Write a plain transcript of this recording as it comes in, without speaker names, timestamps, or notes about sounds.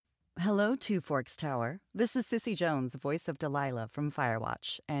Hello, Two Forks Tower. This is Sissy Jones, voice of Delilah from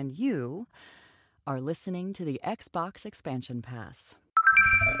Firewatch, and you are listening to the Xbox Expansion Pass.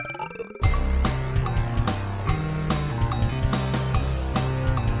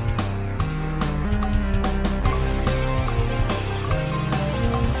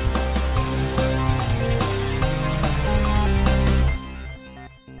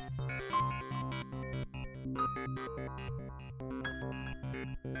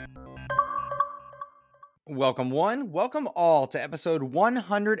 Welcome welcome all to episode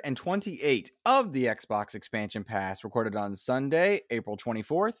 128 of the Xbox Expansion Pass, recorded on Sunday, April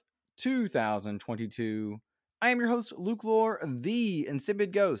 24th, 2022. I am your host, Luke Lore, the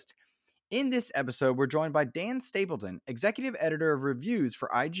Insipid Ghost. In this episode, we're joined by Dan Stapleton, executive editor of reviews for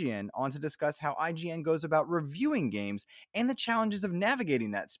IGN, on to discuss how IGN goes about reviewing games and the challenges of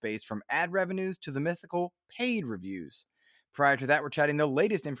navigating that space from ad revenues to the mythical paid reviews. Prior to that, we're chatting the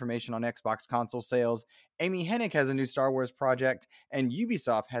latest information on Xbox console sales. Amy Hennig has a new Star Wars project, and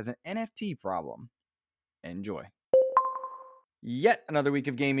Ubisoft has an NFT problem. Enjoy. Yet another week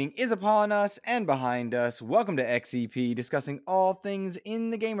of gaming is upon us and behind us. Welcome to XEP, discussing all things in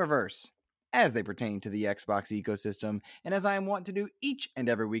the Gamerverse as they pertain to the Xbox ecosystem. And as I am wont to do each and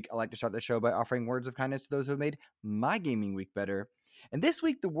every week, I like to start the show by offering words of kindness to those who have made my gaming week better. And this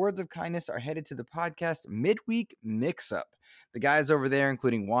week, the words of kindness are headed to the podcast Midweek Mix-Up. The guys over there,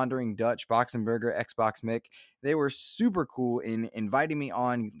 including Wandering Dutch, Boxenberger, Xbox Mick, they were super cool in inviting me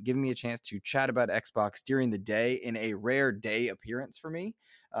on, giving me a chance to chat about Xbox during the day in a rare day appearance for me.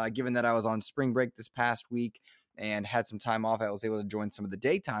 Given that I was on spring break this past week and had some time off, I was able to join some of the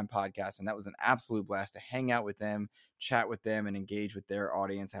daytime podcasts, and that was an absolute blast to hang out with them, chat with them, and engage with their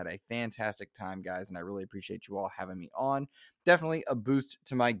audience. I had a fantastic time, guys, and I really appreciate you all having me on. Definitely a boost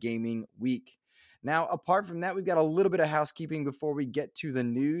to my gaming week. Now, apart from that, we've got a little bit of housekeeping before we get to the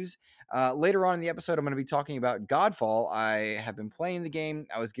news. Later on in the episode, I'm going to be talking about Godfall. I have been playing the game.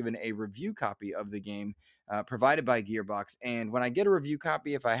 I was given a review copy of the game provided by Gearbox. And when I get a review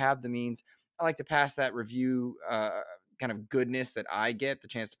copy, if I have the means, I like to pass that review kind of goodness that I get, the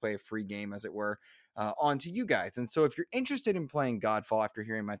chance to play a free game, as it were, on to you guys. And so if you're interested in playing Godfall after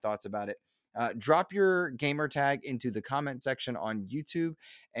hearing my thoughts about it, drop your gamer tag into the comment section on YouTube,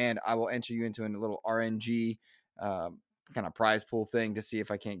 and I will enter you into a little RNG kind of prize pool thing to see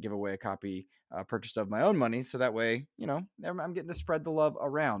if I can't give away a copy purchased of my own money. So that way, you know, I'm getting to spread the love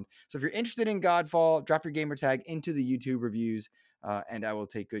around. So if you're interested in Godfall, drop your gamer tag into the YouTube reviews, and I will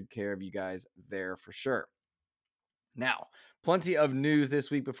take good care of you guys there for sure. Now, plenty of news this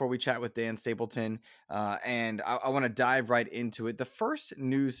week before we chat with Dan Stapleton, and I want to dive right into it. The first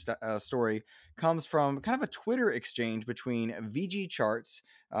news story comes from kind of a Twitter exchange between VG Charts,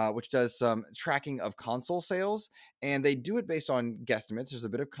 which does some tracking of console sales, and they do it based on guesstimates. There's a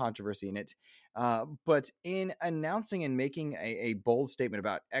bit of controversy in it, but in announcing and making a bold statement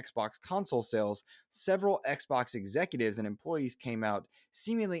about Xbox console sales, several Xbox executives and employees came out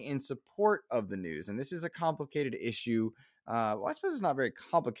seemingly in support of the news. And this is a complicated issue. Well, I suppose it's not very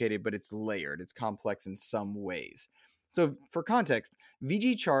complicated, but it's layered. It's complex in some ways. So for context,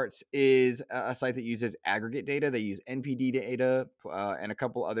 VG Charts is a site that uses aggregate data. They use NPD data and a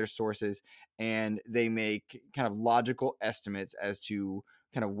couple other sources, and they make kind of logical estimates as to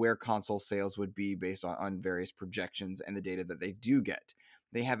kind of where console sales would be based on various projections and the data that they do get.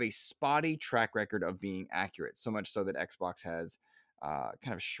 They have a spotty track record of being accurate, so much so that Xbox has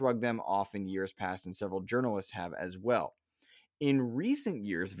kind of shrugged them off in years past, and several journalists have as well. In recent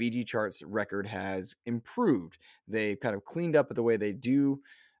years, VG Chart's record has improved. They kind of cleaned up the way they do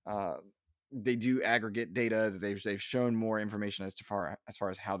aggregate data. They've shown more information as far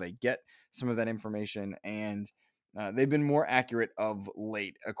as how they get some of that information, and they've been more accurate of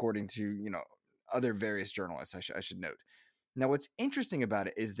late, according to other various journalists. I should note. Now, what's interesting about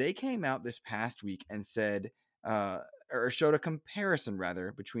it is they came out this past week and said, or showed a comparison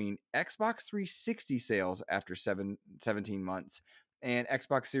rather, between Xbox 360 sales after 17 months and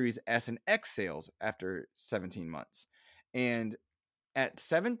Xbox Series S and X sales after 17 months. And at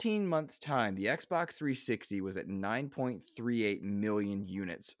 17 months' time, the Xbox 360 was at 9.38 million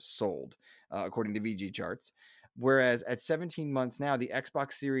units sold, according to VG Charts. Whereas at 17 months now, the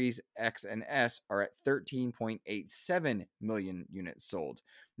Xbox Series X and S are at 13.87 million units sold,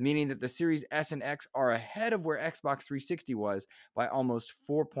 meaning that the Series S and X are ahead of where Xbox 360 was by almost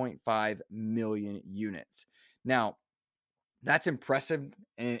 4.5 million units. Now, that's impressive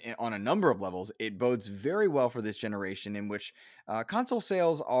on a number of levels. It bodes very well for this generation, in which console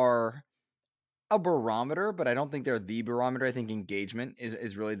sales are a barometer, but I don't think they're the barometer. I think engagement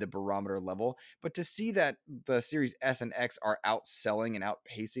is really the barometer level. But to see that the Series S and X are outselling and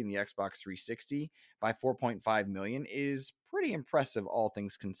outpacing the Xbox 360 by 4.5 million is pretty impressive, all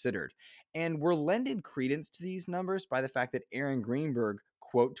things considered. And we're lended credence to these numbers by the fact that Aaron Greenberg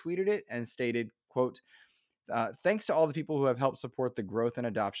quote tweeted it and stated, quote, thanks to all the people who have helped support the growth and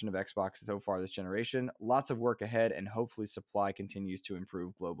adoption of Xbox so far this generation. Lots of work ahead, and hopefully supply continues to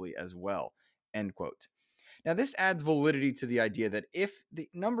improve globally as well. End quote. Now, this adds validity to the idea that if the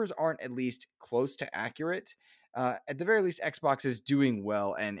numbers aren't at least close to accurate, at the very least, Xbox is doing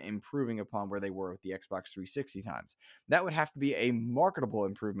well and improving upon where they were with the Xbox 360 times. That would have to be a marketable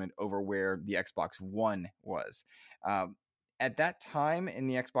improvement over where the Xbox One was. At that time in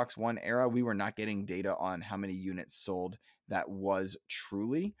the Xbox One era, we were not getting data on how many units sold that was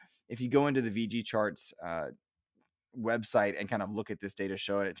truly. If you go into the VG charts website and kind of look at this data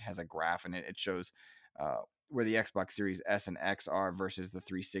show, it has a graph and it shows where the Xbox Series S and X are versus the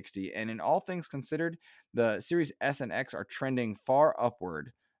 360. And in all things considered, the Series S and X are trending far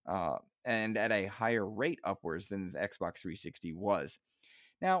upward and at a higher rate upwards than the Xbox 360 was.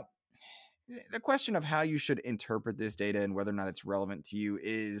 Now, the question of how you should interpret this data and whether or not it's relevant to you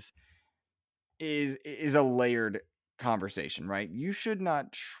is a layered conversation, right? You should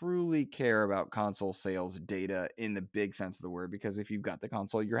not truly care about console sales data in the big sense of the word, because if you've got the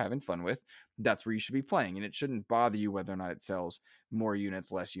console you're having fun with, that's where you should be playing, and it shouldn't bother you whether or not it sells more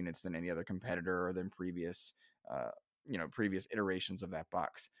units, less units than any other competitor or than previous previous iterations of that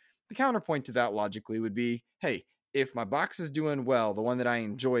box. The counterpoint to that logically would be, hey, if my box is doing well, the one that I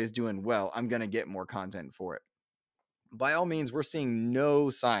enjoy is doing well, I'm going to get more content for it. By all means, we're seeing no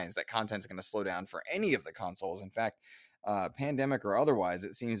signs that content's going to slow down for any of the consoles. In fact, pandemic or otherwise,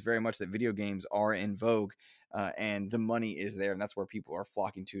 it seems very much that video games are in vogue and the money is there. And that's where people are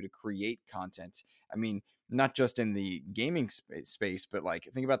flocking to create content. I mean, not just in the gaming space, but like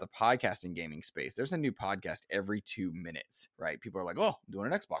think about the podcasting gaming space. There's a new podcast every 2 minutes, right? People are like, oh, I'm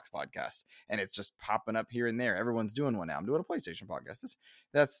doing an Xbox podcast. And it's just popping up here and there. Everyone's doing one now. I'm doing a PlayStation podcast.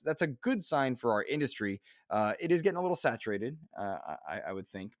 That's a good sign for our industry. It is getting a little saturated, I would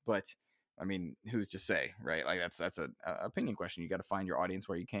think, but I mean, who's to say, right? Like that's an opinion question. You got to find your audience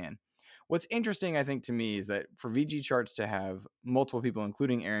where you can. What's interesting, I think, to me is that for VG Charts to have multiple people,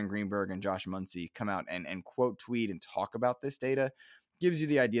 including Aaron Greenberg and Josh Muncy, come out and quote tweet and talk about this data gives you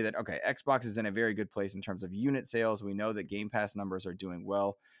the idea that, okay, Xbox is in a very good place in terms of unit sales. We know that Game Pass numbers are doing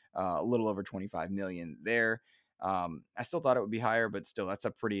well, a little over 25 million there. I still thought it would be higher, but still, that's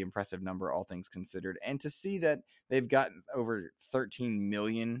a pretty impressive number, all things considered. And to see that they've gotten over 13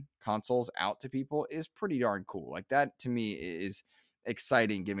 million consoles out to people is pretty darn cool. Like that, to me, is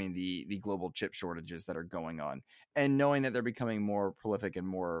exciting, given the global chip shortages that are going on. And knowing that they're becoming more prolific and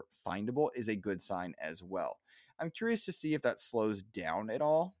more findable is a good sign as well. I'm curious to see if that slows down at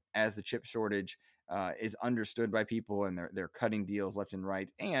all as the chip shortage is understood by people and they're cutting deals left and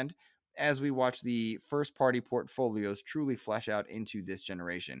right. And as we watch the first party portfolios truly flesh out into this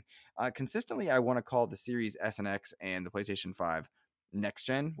generation. Consistently, I want to call the Series S and X and the PlayStation 5 next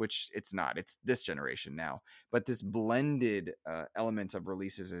gen, which it's not. It's this generation now. But this blended element of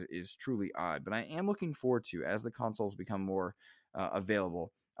releases is truly odd. But I am looking forward to, as the consoles become more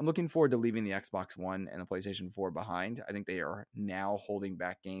available, I'm looking forward to leaving the Xbox One and the PlayStation 4 behind. I think they are now holding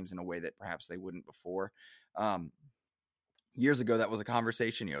back games in a way that perhaps they wouldn't before. Years ago, that was a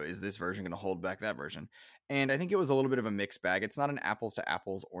conversation, is this version going to hold back that version? And I think it was a little bit of a mixed bag. It's not an apples to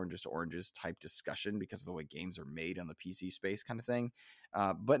apples, oranges to oranges type discussion because of the way games are made on the PC space kind of thing.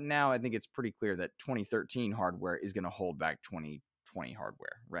 But now I think it's pretty clear that 2013 hardware is going to hold back 2020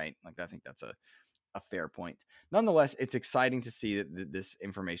 hardware, right? Like, I think that's a fair point. Nonetheless, it's exciting to see that this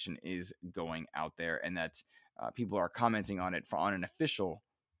information is going out there and that people are commenting on it on an official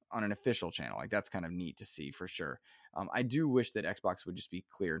channel. Like, that's kind of neat to see for sure. I do wish that Xbox would just be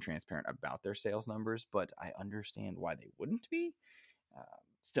clear and transparent about their sales numbers, but I understand why they wouldn't be.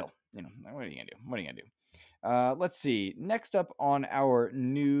 Still, what are you gonna do? Let's see. Next up on our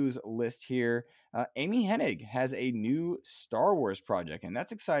news list here, Amy Hennig has a new Star Wars project, and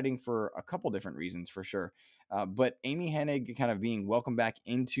that's exciting for a couple different reasons for sure. But Amy Hennig kind of being welcomed back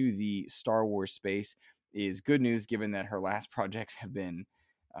into the Star Wars space is good news, given that her last projects have been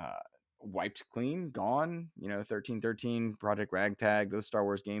wiped clean, gone. 1313, Project Ragtag, those Star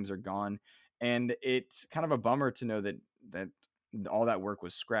Wars games are gone, and it's kind of a bummer to know that all that work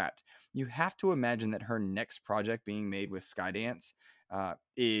was scrapped. You have to imagine that her next project being made with Skydance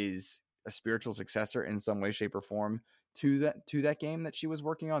is a spiritual successor in some way, shape, or form to that game that she was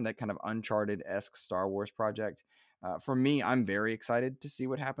working on, that kind of Uncharted-esque Star Wars project. For me, I'm very excited to see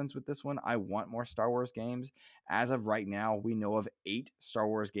what happens with this one. I want more Star Wars games. As of right now, we know of 8 Star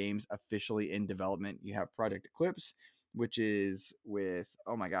Wars games officially in development. You have Project Eclipse, which is with,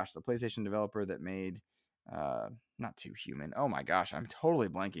 oh my gosh, the PlayStation developer that made not Too Human. Oh my gosh, I'm totally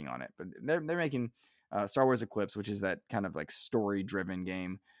blanking on it. But they're making Star Wars Eclipse, which is that kind of like story-driven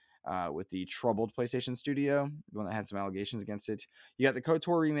game with the troubled PlayStation studio, the one that had some allegations against it. You got the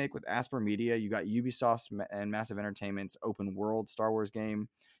KOTOR remake with Asper Media. You got Ubisoft's and Massive Entertainment's open world Star Wars game.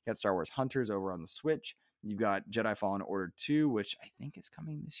 You got Star Wars Hunters over on the Switch. You got Jedi Fallen Order 2, which I think is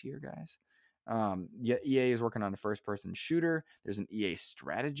coming this year, guys. EA is working on a first-person shooter. There's an EA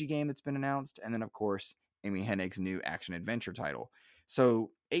strategy game that's been announced. And then, of course, Amy Hennig's new action-adventure title.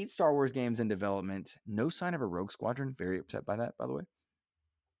 So 8 Star Wars games in development. No sign of a Rogue Squadron. Very upset by that, by the way.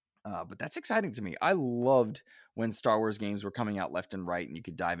 But that's exciting to me. I loved when Star Wars games were coming out left and right and you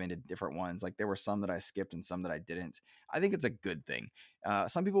could dive into different ones. Like there were some that I skipped and some that I didn't. I think it's a good thing.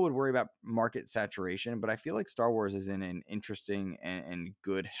 Some people would worry about market saturation, but I feel like Star Wars is in an interesting and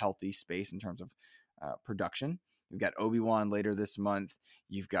good, healthy space in terms of production. You've got Obi-Wan later this month.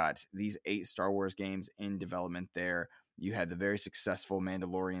 You've got these 8 Star Wars games in development there. You had the very successful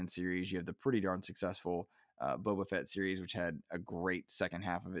Mandalorian series. You have the pretty darn successful Boba Fett series, which had a great second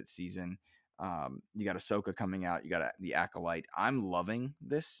half of its season. You got Ahsoka coming out. You got the Acolyte. I'm loving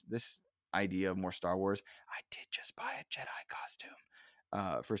this idea of more Star Wars. I did just buy a Jedi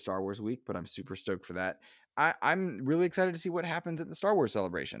costume for Star Wars Week, but I'm super stoked for that. I'm really excited to see what happens at the Star Wars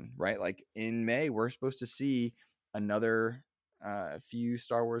celebration, right? Like in May, we're supposed to see another few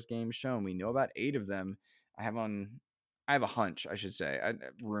Star Wars games shown. We know about 8 of them. I have a hunch, I should say.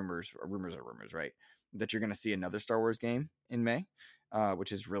 Rumors are rumors, right? That you're going to see another Star Wars game in May,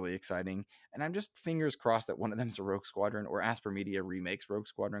 which is really exciting. And I'm just fingers crossed that one of them is a Rogue Squadron or Asper Media remakes Rogue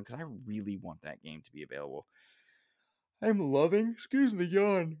Squadron, because I really want that game to be available. I'm loving, excuse the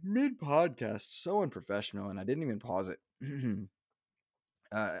yawn, mid-podcast. So unprofessional, and I didn't even pause it.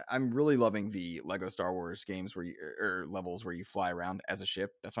 I'm really loving the Lego Star Wars games where or levels where you fly around as a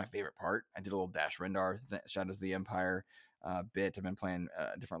ship. That's my favorite part. I did a little Dash Rendar, Shadows of the Empire bit. I've been playing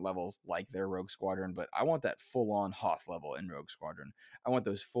different levels like their Rogue Squadron, but I want that full-on Hoth level in Rogue Squadron. I want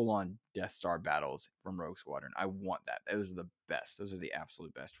those full-on Death Star battles from Rogue Squadron. I want that. Those are the best. Those are the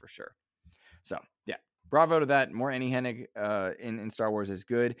absolute best for sure. So, yeah. Bravo to that. More Amy Hennig in Star Wars is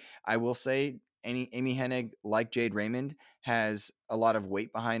good. I will say Amy Hennig, like Jade Raymond, has a lot of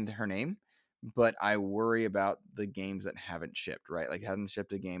weight behind her name, but I worry about the games that haven't shipped, right? Like hasn't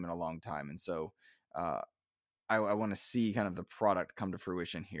shipped a game in a long time. And so I want to see kind of the product come to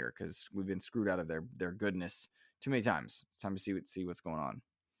fruition here, because we've been screwed out of their goodness too many times. It's time to see what's going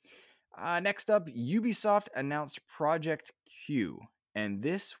on. Next up, Ubisoft announced Project Q. And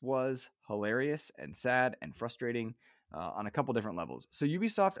this was hilarious and sad and frustrating on a couple different levels. So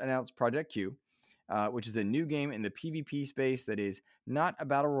Ubisoft announced Project Q, which is a new game in the PvP space that is not a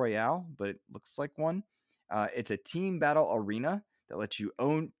battle royale, but it looks like one. It's a team battle arena that lets you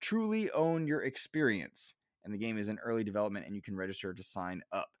truly own your experience. And the game is in early development, and you can register to sign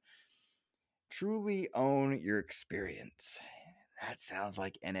up. Truly own your experience. That sounds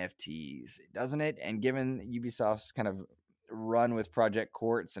like NFTs, doesn't it? And given Ubisoft's kind of run with Project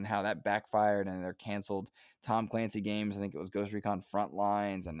Quartz and how that backfired, and they're canceled Tom Clancy games. I think it was Ghost Recon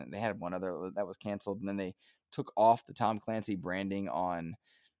Frontlines, and then they had one other that was canceled, and then they took off the Tom Clancy branding on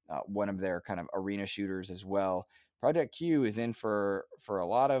one of their kind of arena shooters as well. Project Q is in for a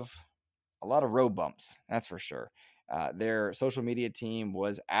lot of road bumps, that's for sure. Their social media team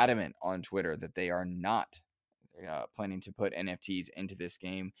was adamant on Twitter that they are not planning to put NFTs into this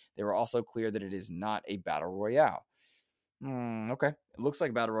game. They were also clear that it is not a battle royale. Okay. It looks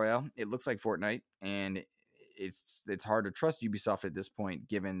like Battle Royale. It looks like Fortnite, and it's hard to trust Ubisoft at this point,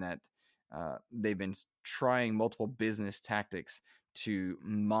 given that they've been trying multiple business tactics to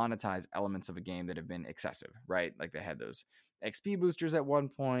monetize elements of a game that have been excessive, right? Like they had those XP boosters at one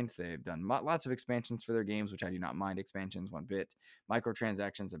point. They've done lots of expansions for their games, which I do not mind expansions one bit.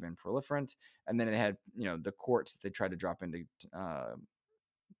 Microtransactions have been proliferant, and then they had the courts that they tried to drop into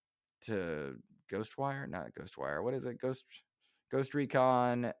to Ghostwire, not Ghostwire. What is it? Ghost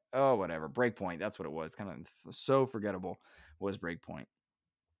Recon. Oh, whatever. Breakpoint. That's what it was. Kind of so forgettable was Breakpoint.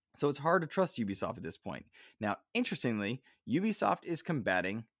 So it's hard to trust Ubisoft at this point. Now, interestingly, Ubisoft is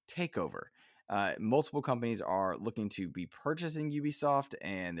combating takeover. Multiple companies are looking to be purchasing Ubisoft,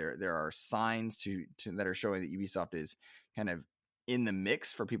 and there are signs that are showing that Ubisoft is kind of in the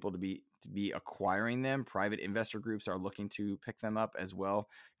mix for people to be acquiring them. Private investor groups are looking to pick them up as well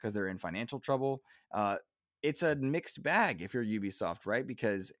because they're in financial trouble. it's a mixed bag if you're Ubisoft, right?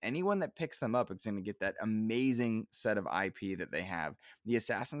 Because anyone that picks them up is going to get that amazing set of IP that they have. The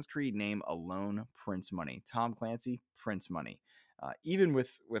Assassin's Creed name alone prints money. Tom Clancy prints money. Even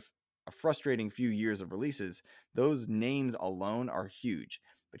with a frustrating few years of releases, those names alone are huge.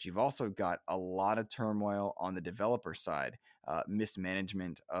 But you've also got a lot of turmoil on the developer side,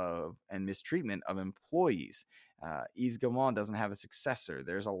 mismanagement of and mistreatment of employees. Yves Guillemot doesn't have a successor.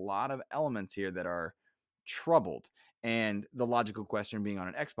 There's a lot of elements here that are troubled. And the logical question being on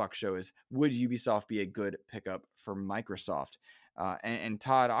an Xbox show is, would Ubisoft be a good pickup for Microsoft? And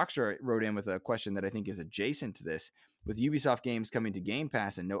Todd Oxtra wrote in with a question that I think is adjacent to this. With Ubisoft games coming to Game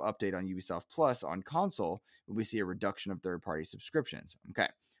Pass and no update on Ubisoft Plus on console, will we see a reduction of third-party subscriptions? Okay,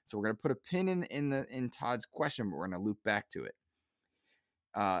 so we're going to put a pin in Todd's question, but we're going to loop back to it.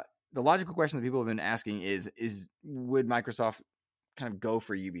 The logical question that people have been asking is would Microsoft kind of go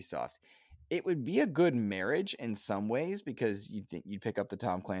for Ubisoft? It would be a good marriage in some ways because you'd think you'd pick up the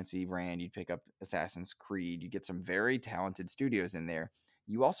Tom Clancy brand, you'd pick up Assassin's Creed, you get some very talented studios in there.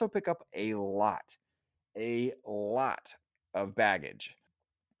 You also pick up a lot of baggage.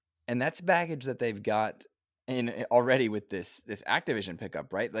 And that's baggage that they've got in already with this Activision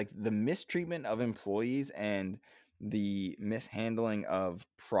pickup, right? Like the mistreatment of employees and the mishandling of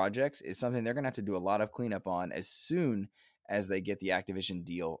projects is something they're going to have to do a lot of cleanup on as soon as they get the Activision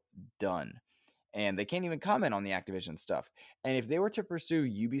deal done. And they can't even comment on the Activision stuff. And if they were to pursue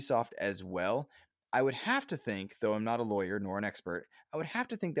Ubisoft as well, I would have to think, though I'm not a lawyer nor an expert, I would have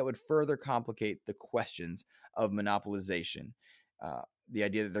to think that would further complicate the questions of monopolization. The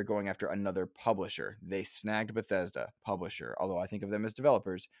idea that they're going after another publisher. They snagged Bethesda, publisher. Although I think of them as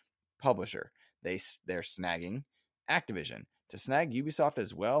developers, publisher. They're snagging Activision. To snag Ubisoft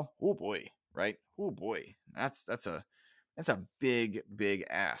as well, oh boy, right? Oh boy, that's a big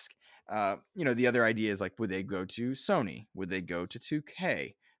ask. The other idea is like, would they go to Sony? Would they go to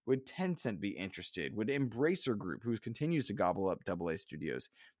 2K? Would Tencent be interested? Would Embracer Group, who continues to gobble up AA studios,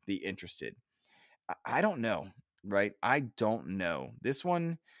 be interested? I don't know, right? I don't know. This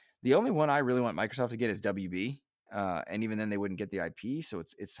one, the only one I really want Microsoft to get is WB. And even then they wouldn't get the IP, so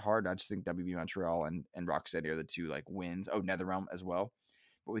it's hard. I just think WB Montreal and Rocksteady are the two like wins. Oh, NetherRealm as well.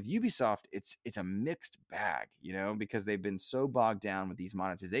 But with Ubisoft, it's a mixed bag, because they've been so bogged down with these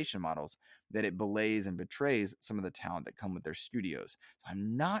monetization models that it belays and betrays some of the talent that come with their studios. So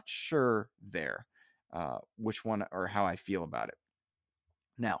I'm not sure there which one or how I feel about it.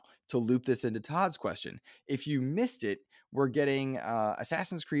 Now, to loop this into Todd's question, if you missed it, we're getting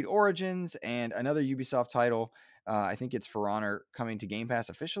Assassin's Creed Origins and another Ubisoft title. I think it's For Honor coming to Game Pass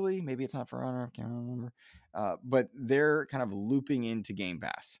officially. Maybe it's not For Honor. I can't remember. But they're kind of looping into Game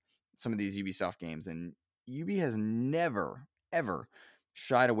Pass, some of these Ubisoft games. And Ubi has never, ever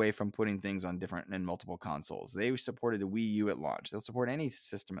shied away from putting things on different and multiple consoles. They supported the Wii U at launch. They'll support any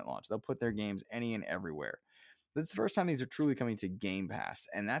system at launch. They'll put their games any and everywhere. But it's the first time these are truly coming to Game Pass,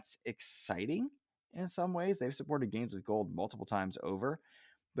 and that's exciting in some ways. They've supported games with gold multiple times over,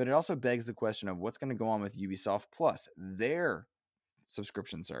 but it also begs the question of what's going to go on with Ubisoft Plus, their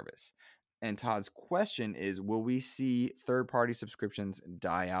subscription service. And Todd's question is, will we see third-party subscriptions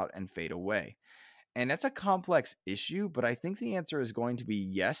die out and fade away? And that's a complex issue, but I think the answer is going to be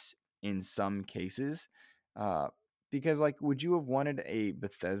yes in some cases. Because, like, would you have wanted a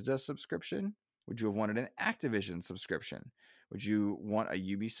Bethesda subscription? Would you have wanted an Activision subscription? Would you want a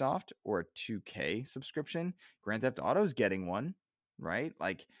Ubisoft or a 2K subscription? Grand Theft Auto's getting one, right?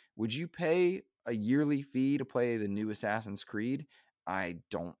 Like, would you pay a yearly fee to play the new Assassin's Creed? I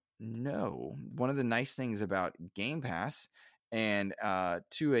don't know. One of the nice things about Game Pass, and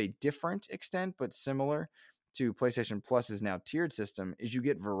to a different extent, but similar to PlayStation Plus's now tiered system, is you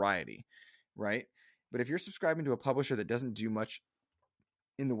get variety, right? But if you're subscribing to a publisher that doesn't do much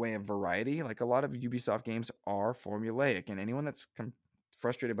in the way of variety, like a lot of Ubisoft games are formulaic, and anyone that's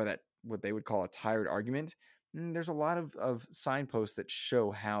frustrated by that, what they would call a tired argument, there's a lot of signposts that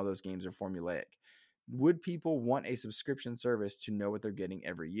show how those games are formulaic. Would people want a subscription service to know what they're getting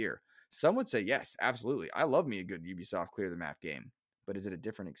every year? Some would say yes, absolutely. I love me a good Ubisoft clear the map game, but is it a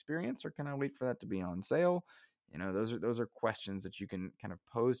different experience, or can I wait for that to be on sale? Those are questions that you can kind of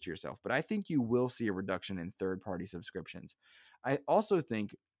pose to yourself. But I think you will see a reduction in third-party subscriptions. I also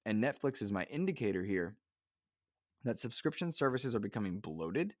think, and Netflix is my indicator here, that subscription services are becoming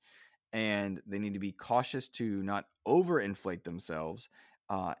bloated, and they need to be cautious to not overinflate themselves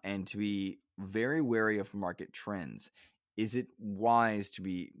and to be very wary of market trends. Is it wise to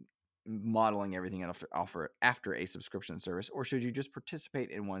be modeling everything after a subscription service, or should you just participate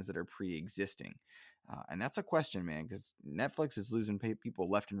in ones that are pre-existing? And that's a question, man, because Netflix is losing people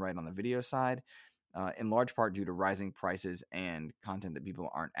left and right on the video side. in large part due to rising prices and content that people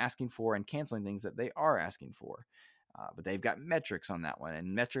aren't asking for and canceling things that they are asking for. But they've got metrics on that one,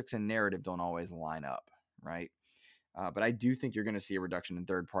 and metrics and narrative don't always line up, right? But I do think you're going to see a reduction in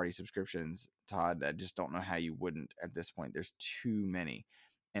third-party subscriptions, Todd. I just don't know how you wouldn't at this point. There's too many.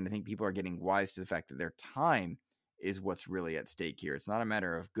 And I think people are getting wise to the fact that their time is what's really at stake here. It's not a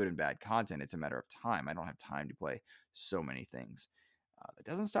matter of good and bad content. It's a matter of time. I don't have time to play so many things. That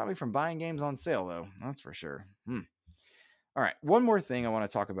doesn't stop me from buying games on sale, though. That's for sure. All right. One more thing I want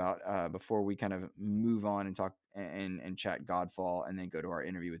to talk about before we kind of move on and talk and chat Godfall and then go to our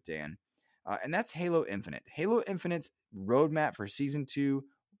interview with Dan. And that's Halo Infinite. Halo Infinite's roadmap for Season 2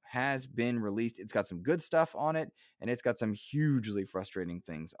 has been released. It's got some good stuff on it, and it's got some hugely frustrating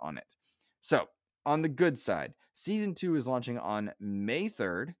things on it. So, on the good side, Season 2 is launching on May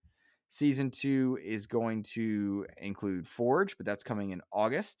 3rd. Season 2 is going to include Forge, but that's coming in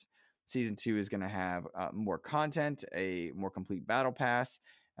August. Season 2 is going to have more content, a more complete battle pass.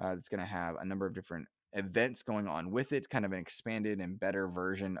 It's going to have a number of different events going on with it, kind of an expanded and better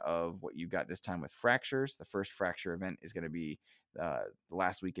version of what you got this time with Fractures. The first Fracture event is going to be the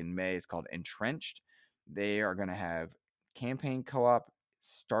last week in May. It's called Entrenched. They are going to have campaign co-op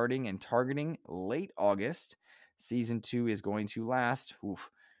starting and targeting late August. Season 2 is going to last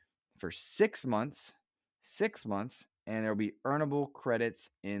for 6 months, and there'll be earnable credits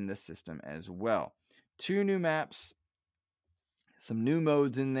in the system as well. 2 new maps, some new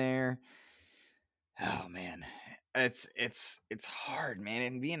modes in there. Oh man, it's hard, man.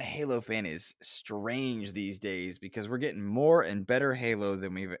 And being a Halo fan is strange these days because we're getting more and better Halo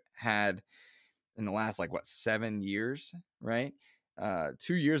than we've had in the last 7 years, right?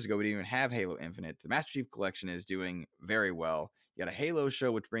 2 years ago we didn't even have Halo Infinite. The Master Chief Collection is doing very well. You got a Halo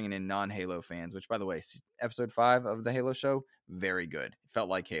show which bringing in non-Halo fans, which by the way, episode 5 of the Halo show, very good. It felt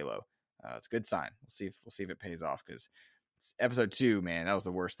like Halo. It's a good sign. We'll see if it pays off because episode 2, man, that was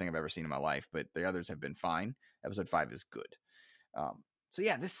the worst thing I've ever seen in my life, but the others have been fine. Episode 5 is good. So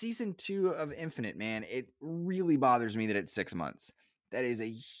yeah, this season 2 of Infinite, man, it really bothers me that it's 6 months. That is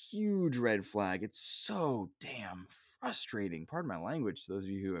a huge red flag. It's so damn frustrating. Pardon my language to those of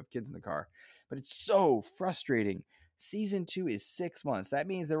you who have kids in the car, but it's so frustrating. Season 2 is 6 months. That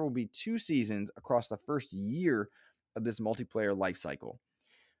means there will be 2 seasons across the first year of this multiplayer life cycle.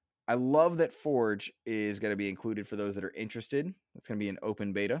 I love that Forge is going to be included for those that are interested. It's going to be an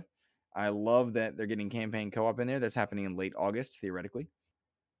open beta. I love that they're getting campaign co-op in there. That's happening in late August, theoretically.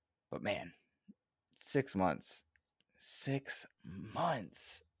 But man, 6 months. 6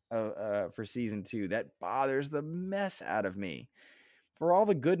 months for season 2. That bothers the mess out of me. For all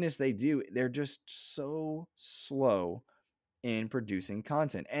the goodness they do, they're just so slow in producing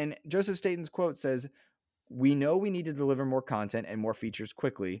content. And Joseph Staten's quote says, "We know we need to deliver more content and more features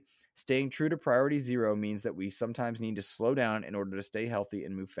quickly. Staying true to priority 0 means that we sometimes need to slow down in order to stay healthy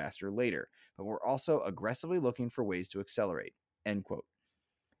and move faster later. But we're also aggressively looking for ways to accelerate." End quote.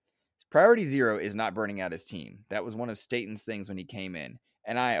 Priority 0 is not burning out his team. That was one of Staten's things when he came in.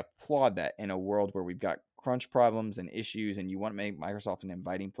 And I applaud that in a world where we've got crunch problems and issues and you want to make Microsoft an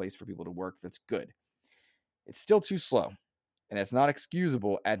inviting place for people to work. That's good. It's still too slow. And that's not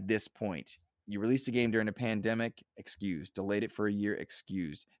excusable at this point. You released a game during a pandemic, excused. Delayed it for a year,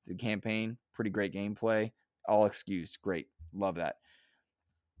 excused. The campaign, pretty great gameplay, all excused. Great. Love that.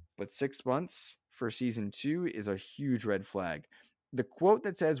 But 6 months for season 2 is a huge red flag. The quote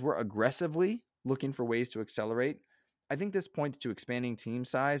that says we're aggressively looking for ways to accelerate, I think this points to expanding team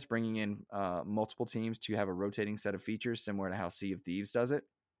size, bringing in multiple teams to have a rotating set of features similar to how Sea of Thieves does it.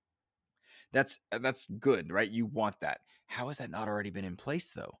 That's good, right? You want that. How has that not already been in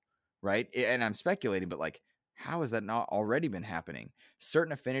place, though? Right? And I'm speculating, but how has that not already been happening?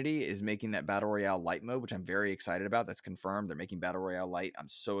 Certain Affinity is making that Battle Royale Light mode, which I'm very excited about. That's confirmed. They're making Battle Royale Light. I'm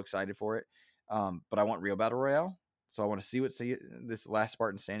so excited for it. But I want real Battle Royale. So I want to see what this last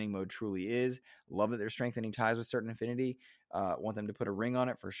Spartan Standing mode truly is. Love that they're strengthening ties with Certain Affinity. Want them to put a ring on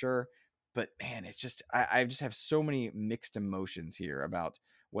it for sure. But man, it's just I just have so many mixed emotions here about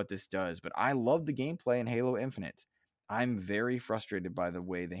what this does. But I love the gameplay in Halo Infinite. I'm very frustrated by the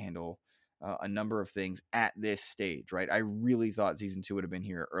way they handle a number of things at this stage, right? I really thought season 2 would have been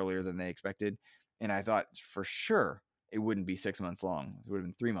here earlier than they expected. And I thought for sure it wouldn't be 6 months long. It would have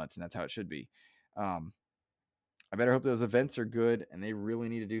been 3 months, and that's how it should be. I better hope those events are good, and they really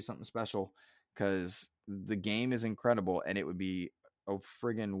need to do something special because the game is incredible, and it would be a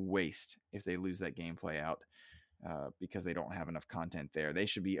friggin' waste if they lose that gameplay out because they don't have enough content there. They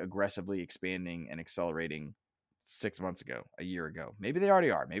should be aggressively expanding and accelerating 6 months ago, a year ago. Maybe they already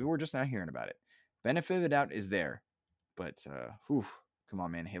are. Maybe we're just not hearing about it. Benefit of the doubt is there, but come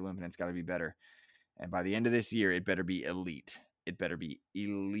on, man. Halo Infinite's got to be better. And by the end of this year, it better be elite. It better be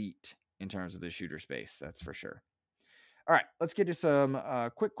elite in terms of the shooter space. That's for sure. All right, let's get to some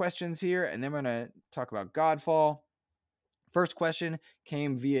quick questions here, and then we're going to talk about Godfall. First question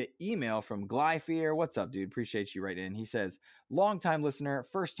came via email from Glyphere. What's up, dude? Appreciate you writing in. He says, long-time listener,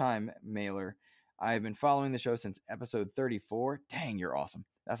 first-time mailer. I've been following the show since episode 34. Dang, you're awesome.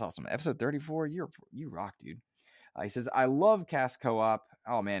 That's awesome. Episode 34, you rock, dude. He says, I love cast co-op.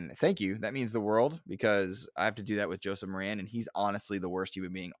 Oh, man, thank you. That means the world because I have to do that with Joseph Moran, and he's honestly the worst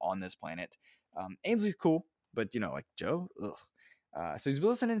human being on this planet. Ainsley's cool, but, like Joe, ugh. So he's been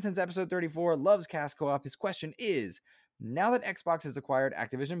listening since episode 34, loves cast co-op. His question is, now that Xbox has acquired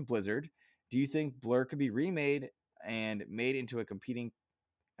Activision Blizzard, do you think Blur could be remade and made into a competing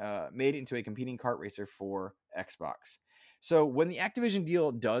kart racer for Xbox? So when the Activision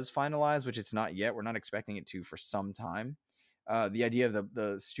deal does finalize, which it's not yet, we're not expecting it to for some time. The idea of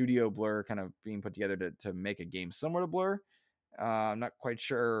the studio Blur kind of being put together to make a game similar to Blur, I'm not quite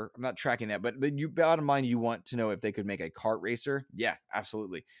sure. I'm not tracking that, but you bottom line, you want to know if they could make a kart racer. Yeah,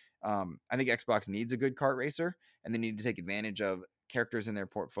 absolutely. I think Xbox needs a good kart racer, and they need to take advantage of characters in their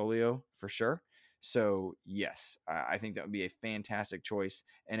portfolio for sure. So yes, I think that would be a fantastic choice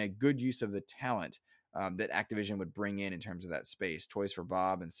and a good use of the talent that Activision would bring in terms of that space. Toys for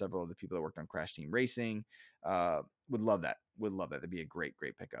Bob and several of the people that worked on Crash Team Racing would love that. Would love that. That'd be a great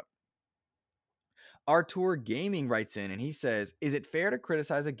pickup. Artur Gaming writes in and he says, is it fair to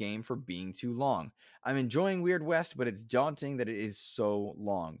criticize a game for being too long? I'm enjoying Weird West, but it's daunting that it is so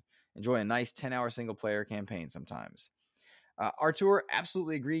long. Enjoy a nice 10-hour single-player campaign sometimes. Artur,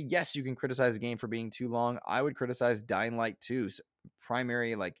 absolutely agree. Yes, you can criticize a game for being too long. I would criticize Dying Light 2's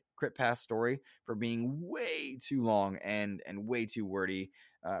primary crit pass story for being way too long and way too wordy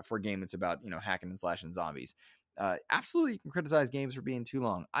for a game that's about hacking and slashing zombies. Absolutely, you can criticize games for being too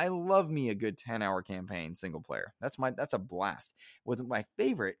long. I love me a good 10-hour campaign single player. That's a blast. What's my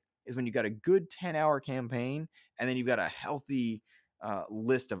favorite is when you got a good 10-hour campaign and then you've got a healthy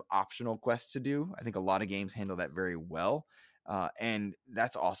list of optional quests to do. I think a lot of games handle that very well. And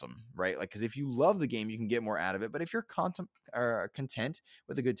that's awesome, right? Because if you love the game, you can get more out of it. But if you're content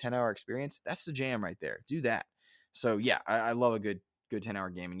with a good 10-hour experience, that's the jam right there. Do that. So yeah, I love a good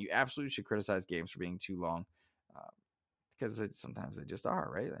 10-hour game, and you absolutely should criticize games for being too long because sometimes they just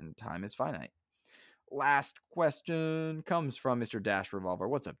are, right? And time is finite. Last question comes from Mr. Dash Revolver.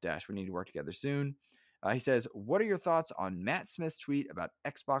 What's up, Dash? We need to work together soon. He says, what are your thoughts on Matt Smith's tweet about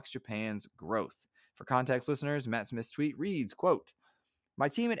Xbox Japan's growth? For context listeners, Matt Smith's tweet reads, quote, my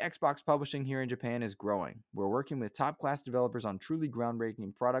team at Xbox Publishing here in Japan is growing. We're working with top-class developers on truly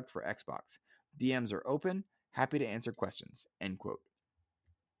groundbreaking product for Xbox. DMs are open. Happy to answer questions, end quote.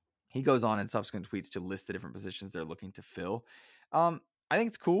 He goes on in subsequent tweets to list the different positions they're looking to fill. I think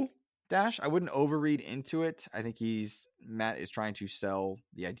it's cool, Dash. I wouldn't overread into it. I think Matt is trying to sell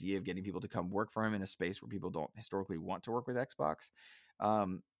the idea of getting people to come work for him in a space where people don't historically want to work with Xbox.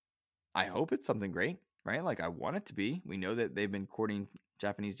 I hope it's something great, right? I want it to be. We know that they've been courting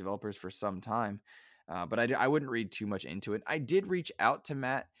Japanese developers for some time, but I wouldn't read too much into it. I did reach out to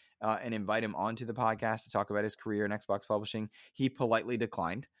Matt and invite him onto the podcast to talk about his career in Xbox Publishing. He politely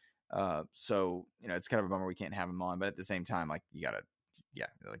declined. So, it's kind of a bummer we can't have him on, but at the same time, you gotta, that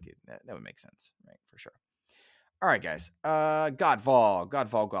would make sense, right? For sure. All right, guys. Godfall.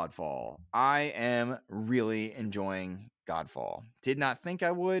 I am really enjoying Godfall. Did not think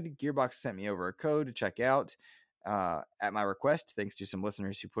I would. Gearbox sent me over a code to check out at my request, thanks to some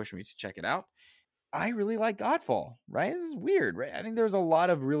listeners who pushed me to check it out. I really like Godfall, right? This is weird, right? I think there was a lot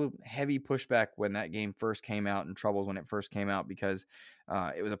of real heavy pushback when that game first came out and troubles when it first came out because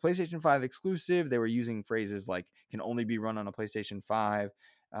it was a PlayStation 5 exclusive. They were using phrases like can only be run on a PlayStation 5.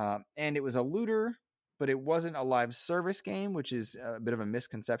 And it was a looter, but it wasn't a live service game, which is a bit of a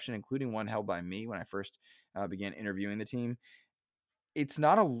misconception, including one held by me when I first began interviewing the team. It's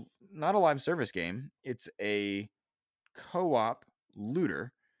not a live service game. It's a co-op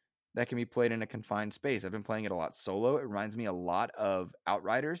looter that can be played in a confined space. I've been playing it a lot solo. It reminds me a lot of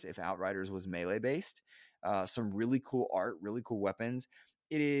Outriders, if Outriders was melee-based. Some really cool art, really cool weapons.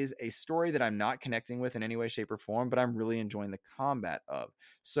 It is a story that I'm not connecting with in any way, shape, or form, but I'm really enjoying the combat of.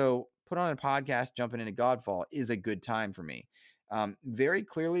 So put on a podcast, jumping into Godfall is a good time for me. Very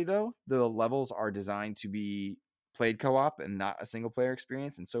clearly, though, the levels are designed to be played co-op and not a single-player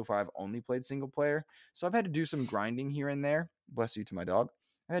experience, and so far I've only played single-player. So I've had to do some grinding here and there. Bless you to my dog.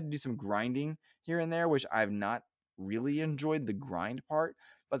 I had to do some grinding here and there, which I've not really enjoyed the grind part,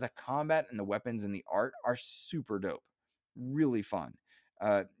 but the combat and the weapons and the art are super dope. Really fun.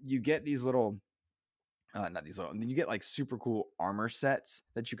 You get these little not these little. And then you get like super cool armor sets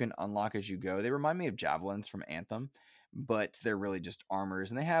that you can unlock as you go. They remind me of javelins from Anthem, but they're really just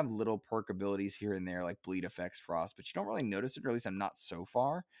armors, and they have little perk abilities here and there, like bleed effects, frost, but you don't really notice it, or at least I'm not so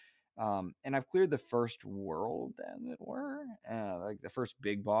far. And I've cleared the first world, as it were, like the first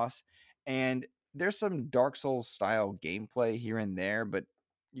big boss, and there's some Dark Souls style gameplay here and there, but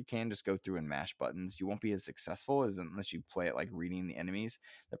you can just go through and mash buttons. You won't be as successful as unless you play it like reading the enemies.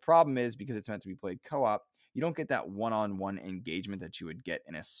 The problem is because it's meant to be played co-op, you don't get that one-on-one engagement that you would get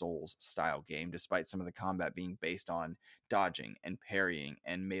in a Souls style game, despite some of the combat being based on dodging and parrying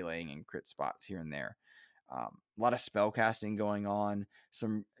and meleeing and crit spots here and there. A lot of spell casting going on,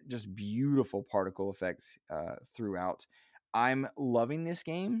 some just beautiful particle effects throughout. I'm loving this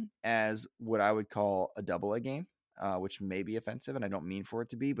game as what I would call a double A game, which may be offensive, and I don't mean for it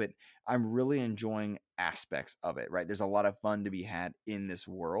to be, but I'm really enjoying aspects of it, right? There's a lot of fun to be had in this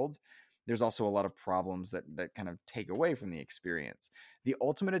world. There's also a lot of problems that kind of take away from the experience. The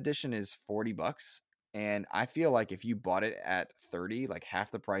Ultimate Edition is $40, and I feel like if you bought it at 30, like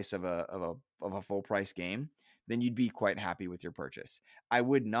half the price of a full price game, then you'd be quite happy with your purchase. I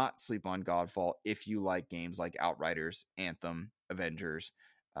would not sleep on Godfall if you like games like Outriders, Anthem, Avengers,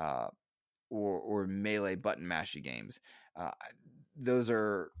 or melee button mashy games. Those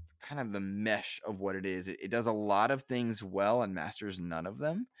are kind of the mesh of what it is. It does a lot of things well and masters none of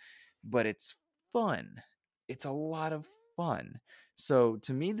them, but it's fun. It's a lot of fun. So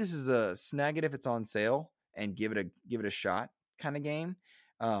to me, this is a snag it if it's on sale and give it a shot kind of game.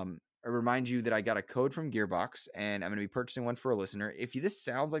 I remind you that I got a code from Gearbox, and I'm going to be purchasing one for a listener. If this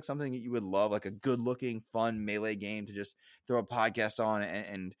sounds like something that you would love, like a good-looking, fun melee game to just throw a podcast on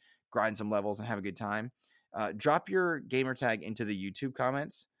and grind some levels and have a good time, drop your gamer tag into the YouTube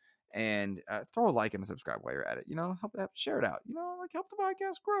comments and throw a like and a subscribe while you're at it. Help share it out. Like help the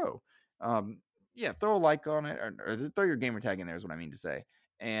podcast grow. Yeah, throw a like on it, or throw your gamer tag in there is what I mean to say.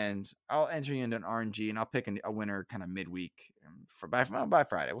 And I'll enter you into an RNG, and I'll pick a winner kind of midweek by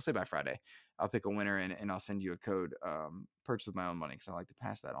Friday. We'll say by Friday. I'll pick a winner, and I'll send you a code, purchased with my own money, because I like to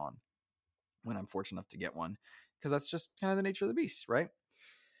pass that on when I'm fortunate enough to get one, because that's just kind of the nature of the beast, right?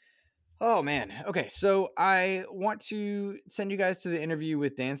 Oh, man. Okay, so I want to send you guys to the interview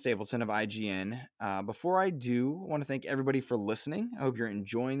with Dan Stapleton of IGN. Before I do, I want to thank everybody for listening. I hope you're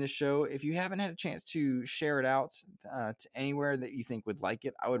enjoying the show. If you haven't had a chance to share it out to anywhere that you think would like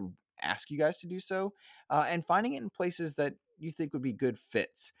it, I would ask you guys to do so. And finding it in places that you think would be good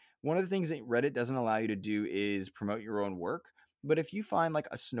fits. One of the things that Reddit doesn't allow you to do is promote your own work. But if you find like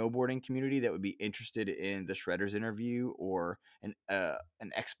a snowboarding community that would be interested in the Shredders interview, or an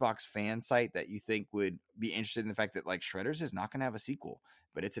Xbox fan site that you think would be interested in the fact that like Shredders is not going to have a sequel,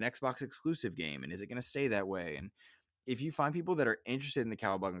 but it's an Xbox exclusive game, and is it going to stay that way? And if you find people that are interested in the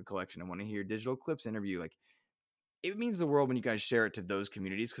Cowabunga collection and want to hear Digital Clips interview, like, it means the world when you guys share it to those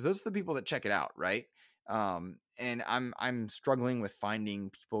communities, because those are the people that check it out, right? And I'm struggling with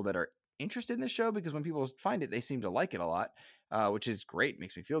finding people that are interested in the show, because when people find it, they seem to like it a lot, which is great,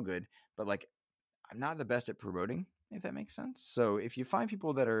 makes me feel good. But like, I'm not the best at promoting, if that makes sense. So if you find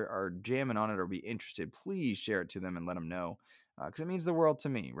people that are jamming on it or be interested, please share it to them and let them know, because it means the world to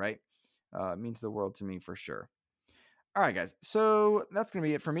me, right? It means the world to me for sure. All right, guys. So that's going to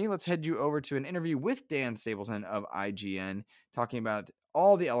be it for me. Let's head you over to an interview with Dan Stapleton of IGN, talking about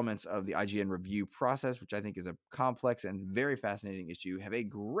all the elements of the IGN review process, which I think is a complex and very fascinating issue. Have a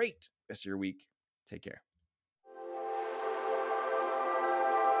great rest of your week. Take care.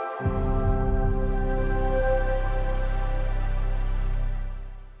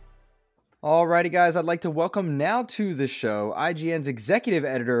 Alrighty, guys, I'd like to welcome now to the show IGN's executive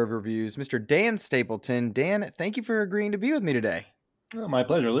editor of reviews, Mr. Dan Stapleton. Dan, thank you for agreeing to be with me today. Oh, my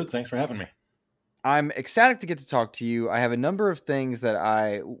pleasure, Luke. Thanks for having me. I'm ecstatic to get to talk to you. I have a number of things that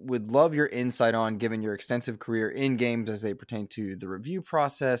I would love your insight on, given your extensive career in games as they pertain to the review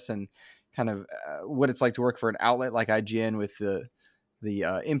process and kind of what it's like to work for an outlet like IGN with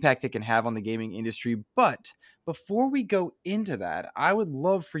the impact it can have on the gaming industry. But before we go into that, I would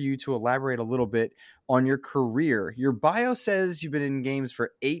love for you to elaborate a little bit on your career. Your bio says you've been in games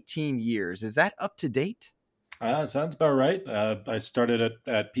for 18 years. Is that up to date? Sounds about right. I started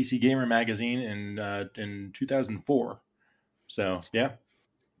at PC Gamer magazine in 2004. So, yeah.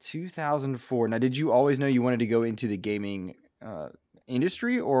 2004. Now, did you always know you wanted to go into the gaming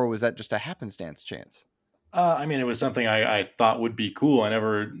industry, or was that just a happenstance chance? I mean, it was something I thought would be cool. I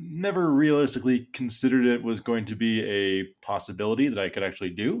never realistically considered it was going to be a possibility that I could actually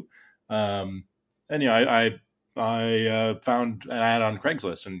do. And I found an ad on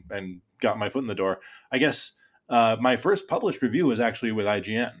Craigslist and got my foot in the door. I guess my first published review was actually with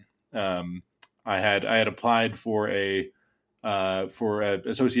IGN. I had applied for a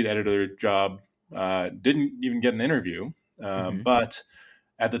associate editor job. Didn't even get an interview, but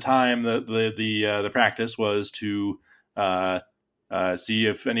at the time, the practice was to see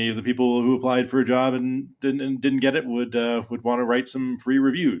if any of the people who applied for a job and didn't get it would want to write some free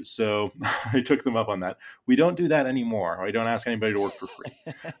reviews. So I took them up on that. We don't do that anymore. I don't ask anybody to work for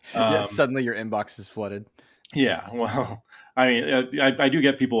free. Yeah, suddenly your inbox is flooded. Yeah, well, I mean, I do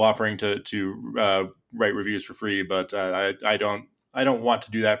get people offering to write reviews for free, but I don't want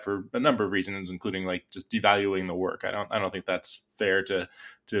to do that for a number of reasons, including like just devaluing the work. I don't think that's fair to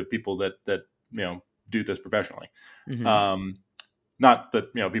people that do this professionally. Not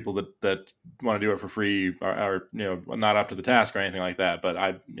that people that want to do it for free are not up to the task or anything like that.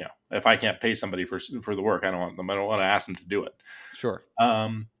 But if I can't pay somebody for the work, I don't want to ask them to do it. Sure.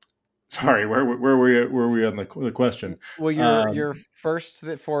 Sorry, where were we on the question? Well, your first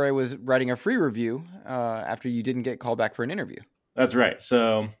foray was writing a free review after you didn't get called back for an interview. That's right.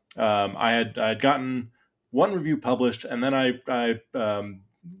 So I had gotten one review published, and then I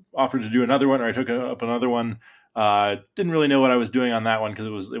offered to do another one, or I took up another one. Didn't really know what I was doing on that one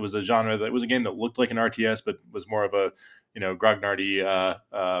because it was a genre that was a game that looked like an RTS, but was more of a grognardy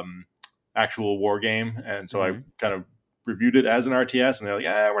actual war game, and so I kind of reviewed it as an RTS, and they're like,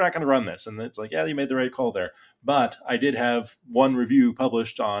 we're not going to run this. And it's like, you made the right call there. But I did have one review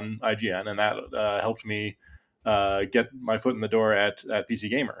published on IGN, and that helped me get my foot in the door at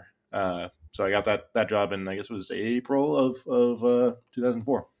PC Gamer. So I got that job in, I guess it was April of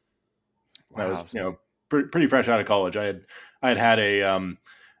 2004. Wow. That was, pretty fresh out of college. I had a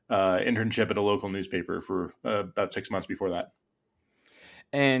internship at a local newspaper for about 6 months before that.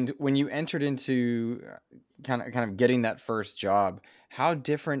 And when you entered into kind of getting that first job, how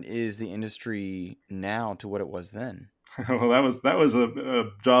different is the industry now to what it was then? Well, that was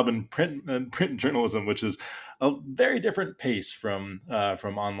a job in print journalism, which is a very different pace from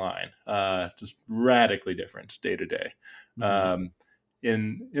online, just radically different day to day.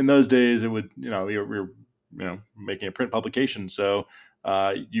 In those days, it would we were making a print publication, so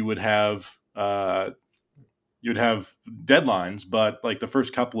you would have deadlines, but like the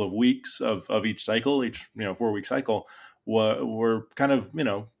first couple of weeks of each cycle, each 4-week cycle, were kind of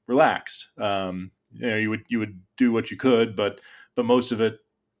relaxed. You would do what you could, but most of it,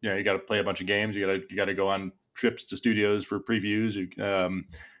 you got to play a bunch of games. You got to go on trips to studios for previews.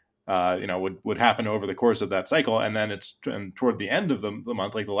 Would happen over the course of that cycle, and then toward the end of the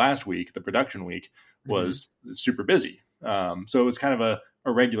month, like the last week, the production week was super busy. So it was kind of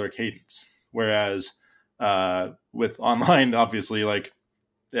a regular cadence. Whereas with online, obviously, like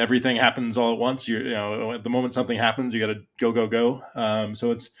everything happens all at once. At the moment something happens, you got to go.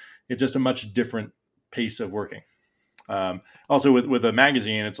 So it's just a much different pace of working. Also with a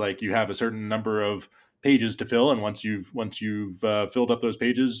magazine, it's like you have a certain number of pages to fill, and once you've filled up those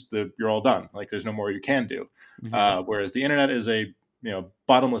pages, you're all done. Like there's no more you can do. Whereas the internet is a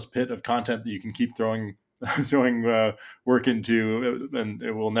bottomless pit of content that you can keep throwing work into, and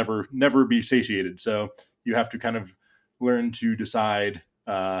it will never be satiated. So you have to kind of learn to decide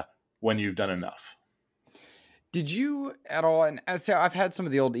when you've done enough. Did you at all, and so I've had some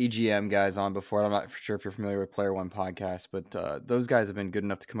of the old EGM guys on before. I'm not sure if you're familiar with Player One podcast, but those guys have been good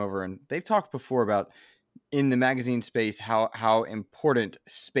enough to come over, and they've talked before about in the magazine space how important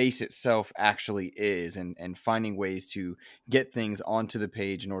space itself actually is, and finding ways to get things onto the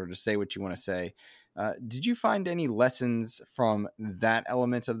page in order to say what you want to say. Did you find any lessons from that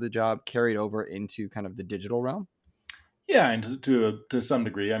element of the job carried over into kind of the digital realm? Yeah, and to some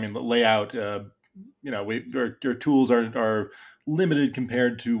degree. I mean, the layout. Our tools are limited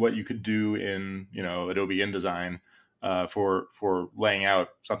compared to what you could do in Adobe InDesign for laying out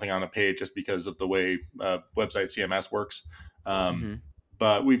something on a page, just because of the way website CMS works.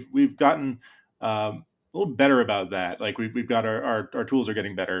 But we've gotten a little better about that. Like we've got our tools are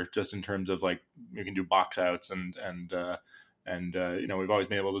getting better, just in terms of like you can do box outs and we've always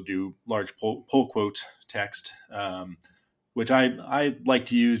been able to do large pull quote text. Which I like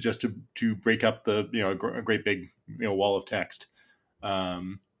to use just to break up the a great big wall of text.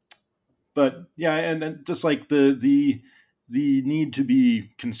 But yeah, and then just like the need to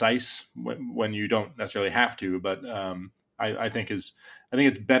be concise when you don't necessarily have to. But I think it's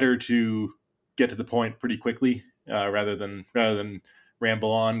better to get to the point pretty quickly rather than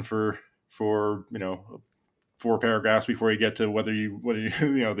ramble on for 4 paragraphs before you get to whether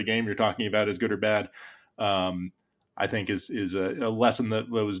the game you're talking about is good or bad. I think is a lesson that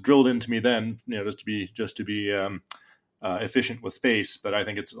was drilled into me then, just to be efficient with space. But I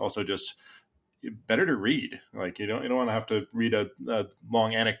think it's also just better to read. Like you don't want to have to read a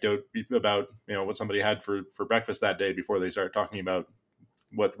long anecdote about what somebody had for breakfast that day before they start talking about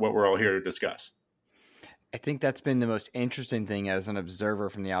what we're all here to discuss. I think that's been the most interesting thing as an observer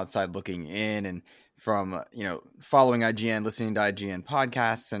from the outside looking in, and from following IGN, listening to IGN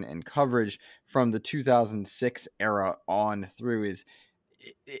podcasts and coverage from the 2006 era on through is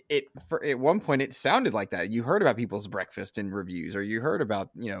at one point it sounded like that. You heard about people's breakfast and reviews, or you heard about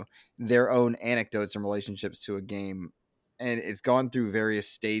their own anecdotes and relationships to a game, and it's gone through various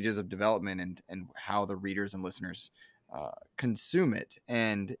stages of development and how the readers and listeners consume it,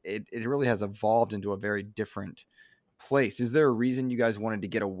 and it really has evolved into a very different place. Is there a reason you guys wanted to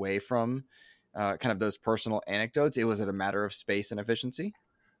get away from kind of those personal anecdotes? Was it a matter of space and efficiency?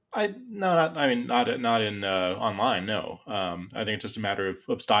 Not in online. No, I think it's just a matter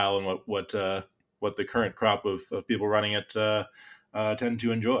of style and what the current crop of people running it tend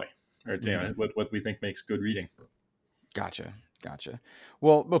to enjoy, or what we think makes good reading. Gotcha.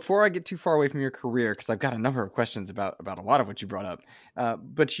 Well, before I get too far away from your career, because I've got a number of questions about a lot of what you brought up,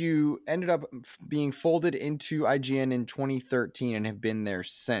 but you ended up being folded into IGN in 2013 and have been there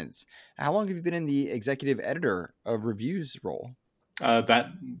since. How long have you been in the executive editor of reviews role?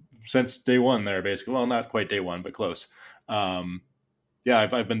 That since day one there, basically. Well, not quite day one, but close. I've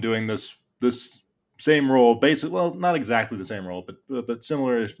been doing this same role, basically. Well, not exactly the same role, but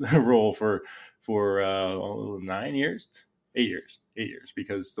similar role for 9 years. 8 years,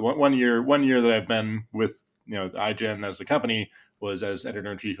 because the one year that I've been with IGN as the company was as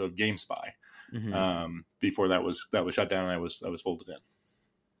editor-in-chief of GameSpy. Mm-hmm. Before that was shut down, and I was folded in.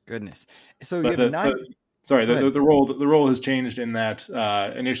 Goodness. So you have 9. The role has changed in that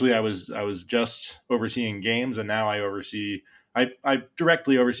initially I was just overseeing games, and now I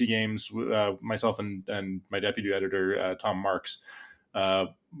directly oversee games. Myself and my deputy editor Tom Marks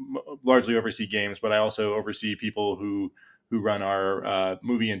largely oversee games, but I also oversee people who run our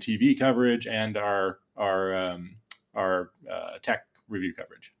movie and TV coverage and our tech review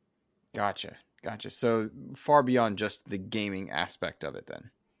coverage. Gotcha. So far beyond just the gaming aspect of it, then.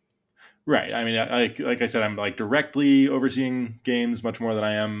 Right. I mean, like I said, I'm like directly overseeing games much more than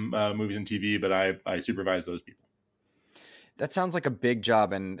I am movies and TV, but I supervise those people. That sounds like a big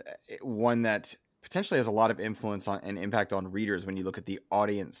job, and one that potentially has a lot of influence on and impact on readers when you look at the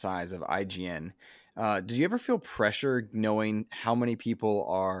audience size of IGN. Do you ever feel pressure knowing how many people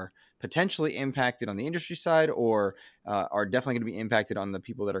are potentially impacted on the industry side, or are definitely going to be impacted on the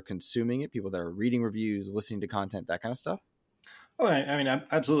people that are consuming it, people that are reading reviews, listening to content, that kind of stuff? Well, I mean,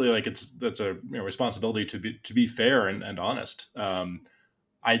 absolutely. Like that's a responsibility to be fair and honest.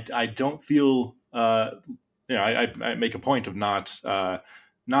 I don't feel I make a point of not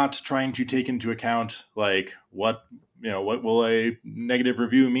trying to take into account like what will a negative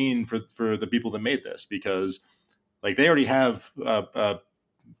review mean for the people that made this, because like they already have a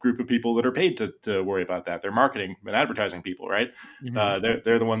group of people that are paid to worry about that. They're marketing and advertising people, right? Mm-hmm.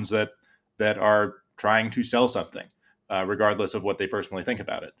 They're the ones that are trying to sell something, regardless of what they personally think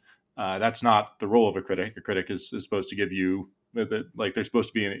about it. That's not the role of a critic. A critic is supposed to give you they're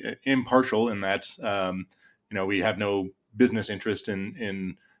supposed to be impartial in that we have no business interest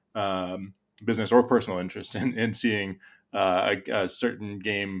in business or personal interest in seeing a certain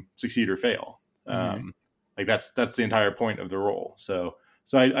game succeed or fail. Mm-hmm. Like that's the entire point of the role. So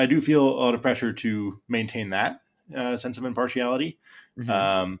I do feel a lot of pressure to maintain that sense of impartiality,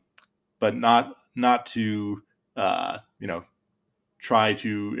 mm-hmm. But not to try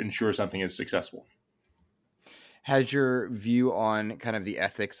to ensure something is successful. Has your view on kind of the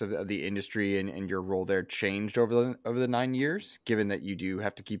ethics of the industry and your role there changed over the 9 years, given that you do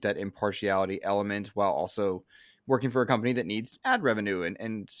have to keep that impartiality element while also working for a company that needs ad revenue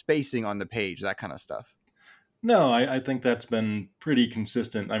and spacing on the page, that kind of stuff? No, I think that's been pretty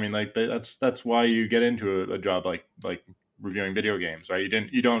consistent. I mean, like that's why you get into a job like reviewing video games, right?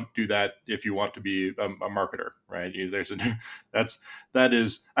 You don't do that if you want to be a marketer, right? That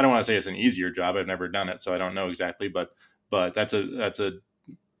is I don't want to say it's an easier job. I've never done it, so I don't know exactly, but that's a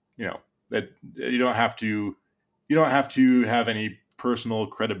that you don't have to have any personal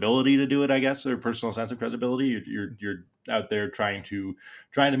credibility to do it, I guess, or personal sense of credibility. You're out there trying to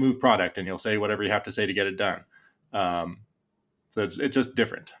move product, and you'll say whatever you have to say to get it done. So it's just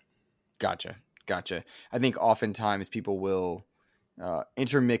different. Gotcha. I think oftentimes people will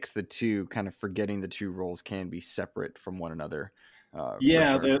intermix the two, kind of forgetting the two roles can be separate from one another.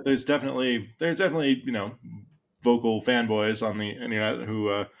 Yeah, sure. There's definitely vocal fanboys on the internet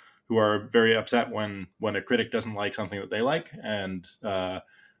who are very upset when a critic doesn't like something that they like, and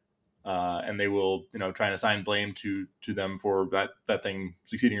and they will, try and assign blame to them for that thing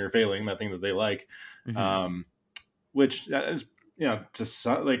succeeding or failing, that thing that they like, which is,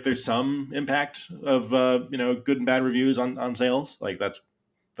 like there's some impact of good and bad reviews on sales. Like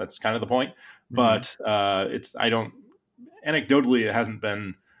that's kind of the point. But I don't, anecdotally, it hasn't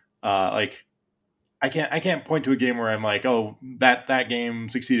been like I can't point to a game where I'm like, oh, that game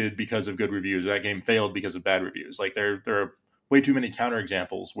succeeded because of good reviews, or that game failed because of bad reviews. Like there are way too many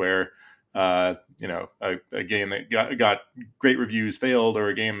counterexamples where a game that got great reviews failed, or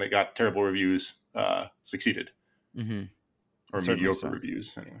a game that got terrible reviews succeeded, or Certainly mediocre so.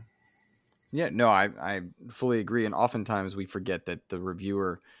 reviews anyway. Yeah, no, I fully agree. And oftentimes we forget that the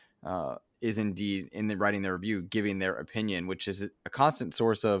reviewer is indeed, in the writing their review, giving their opinion, which is a constant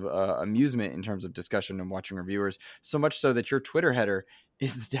source of amusement in terms of discussion and watching reviewers. So much so that your Twitter header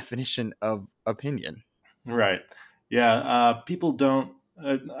is the definition of opinion. Right. Yeah. People don't.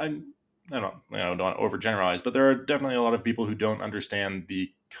 I don't want to overgeneralize, but there are definitely a lot of people who don't understand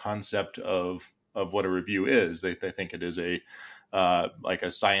the concept of what a review is. They think it is like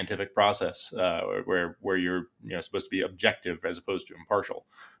a scientific process where you're supposed to be objective as opposed to impartial.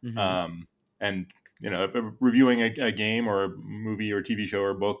 And reviewing a game or a movie or TV show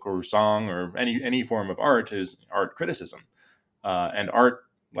or book or song or any form of art is art criticism, and art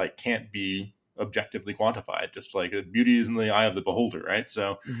can't be objectively quantified. Just like beauty is in the eye of the beholder, right?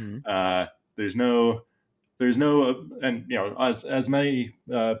 So there's no and as many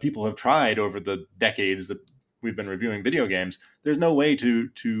people have tried over the decades that we've been reviewing video games, there's no way to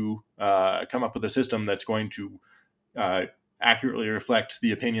come up with a system that's going to accurately reflect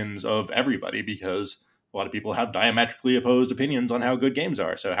the opinions of everybody, because a lot of people have diametrically opposed opinions on how good games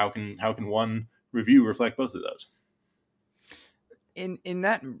are. So how can one review reflect both of those? In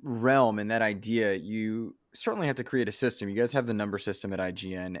that realm, in that idea, you certainly have to create a system. You guys have the number system at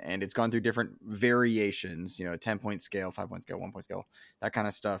IGN, and it's gone through different variations, 10-point scale, 5-point scale, 1-point scale, that kind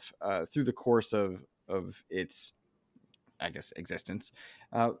of stuff, through the course of its, I guess, existence.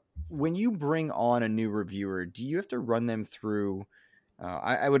 When you bring on a new reviewer, do you have to run them through,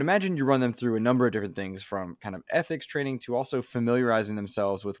 I would imagine you run them through a number of different things, from kind of ethics training to also familiarizing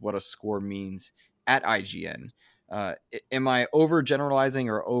themselves with what a score means at IGN. Am I overgeneralizing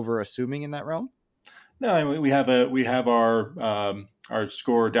or over assuming in that realm? No, I mean, we have our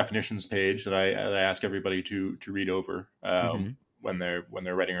score definitions page that I ask everybody to read over when they're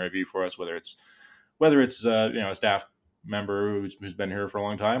writing a review for us, whether it's a staff member who's been here for a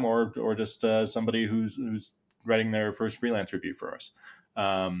long time, or just somebody who's writing their first freelance review for us.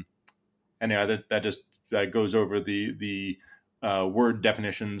 And that just goes over the word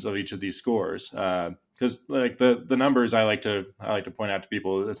definitions of each of these scores. Because like the numbers, I like to point out to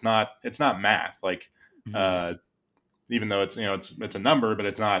people, it's not math. Like even though it's it's a number, but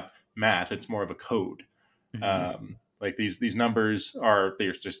it's not math. It's more of a code. Like these numbers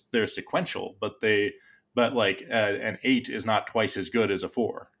they're sequential, but like an 8 is not twice as good as a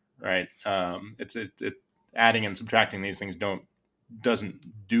 4, right? It's adding and subtracting these things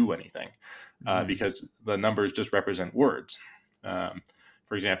doesn't do anything because the numbers just represent words.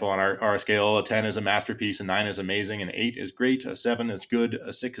 For example, on our scale, a 10 is a masterpiece, a 9 is amazing, an 8 is great, a 7 is good,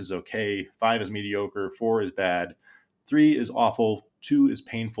 a 6 is okay, 5 is mediocre, 4 is bad, 3 is awful, 2 is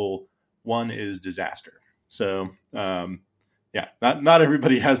painful, 1 is disaster. So, not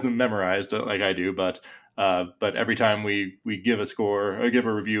everybody has them memorized like I do, but every time we give a score or give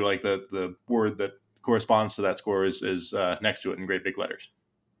a review, like the word that corresponds to that score is next to it in great big letters.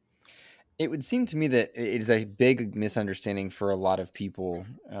 It would seem to me that it is a big misunderstanding for a lot of people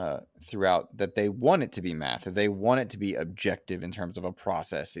throughout, that they want it to be math, or they want it to be objective in terms of a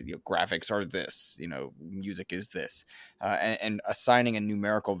process. Graphics are this, music is this, and assigning a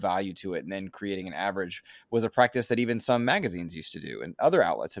numerical value to it and then creating an average was a practice that even some magazines used to do and other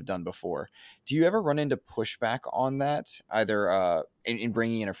outlets have done before. Do you ever run into pushback on that, either in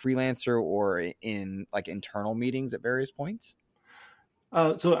bringing in a freelancer or in like internal meetings at various points?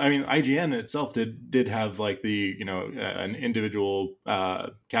 So I mean, IGN itself did have like the an individual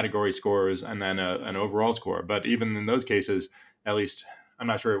category scores and then an overall score. But even in those cases, at least I'm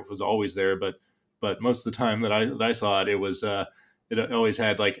not sure if it was always there, but most of the time that I saw it, it was it always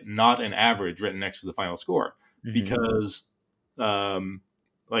had like not an average written next to the final score, because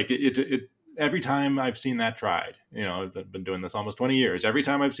like it every time I've seen that tried, I've been doing this almost 20 years. Every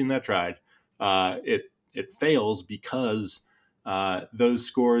time I've seen that tried, it fails because those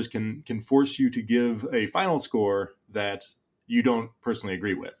scores can force you to give a final score that you don't personally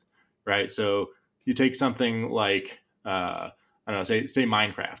agree with, right? So you take something like I don't know, say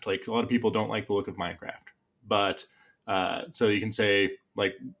Minecraft. Like a lot of people don't like the look of Minecraft, but so you can say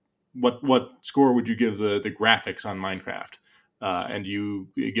like what score would you give the graphics on Minecraft? And you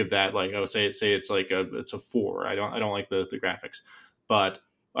give that like, oh, say it's like it's a 4. I don't like the graphics, but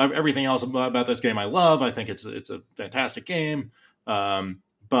everything else about this game I love. I think it's a fantastic game.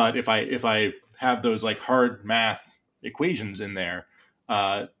 But if I have those like hard math equations in there,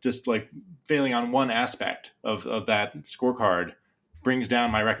 just like failing on one aspect of that scorecard brings down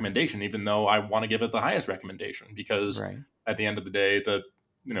my recommendation, even though I want to give it the highest recommendation, because Right. at the end of the day, I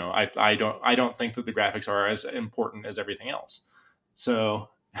don't think that the graphics are as important as everything else. So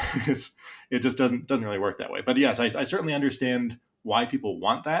it just doesn't really work that way. But yes, I certainly understand why people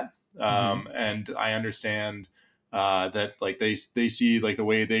want that. And I understand that like they see like the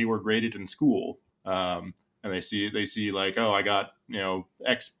way they were graded in school. And they see like, oh, I got,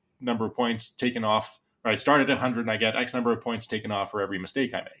 X number of points taken off, or I started at 100 and I get X number of points taken off for every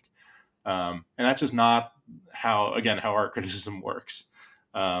mistake I make. And that's just not how art criticism works.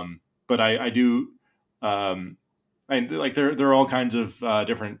 But I do, like there are all kinds of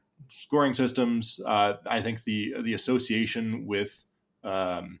different scoring systems. I think the association with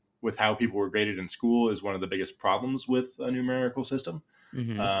how people were graded in school is one of the biggest problems with a numerical system.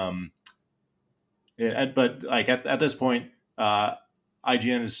 But like at this point,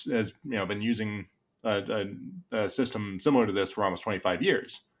 IGN has been using a system similar to this for almost 25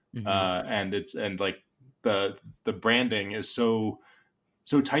 years, and like the branding is so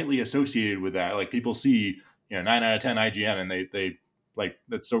tightly associated with that. Like people see 9 out of 10 IGN, and they like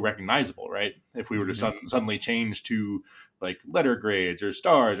that's so recognizable, right? If we were to suddenly change to like letter grades or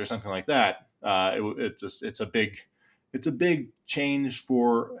stars or something like that, it's a big change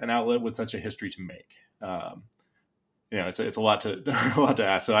for an outlet with such a history to make. It's a lot to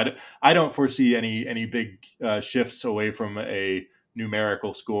ask. So I don't foresee any big shifts away from a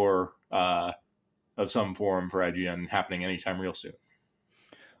numerical score of some form for IGN happening anytime real soon.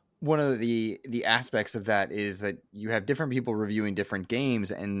 One of the aspects of that is that you have different people reviewing different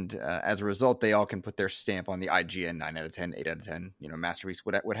games, and as a result, they all can put their stamp on the IGN 9 out of 10, 8 out of 10, masterpiece,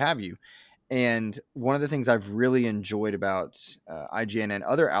 what have you. And one of the things I've really enjoyed about IGN and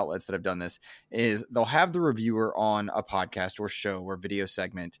other outlets that have done this is they'll have the reviewer on a podcast or show or video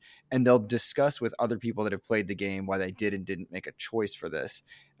segment, and they'll discuss with other people that have played the game why they did and didn't make a choice for this.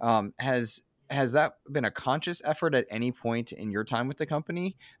 Has that been a conscious effort at any point in your time with the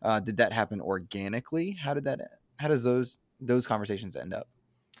company? Did that happen organically? How does those conversations end up?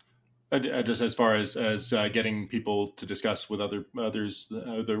 Just as far as getting people to discuss with others,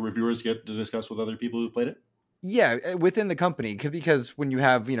 the reviewers get to discuss with other people who played it? Yeah, within the company, because when you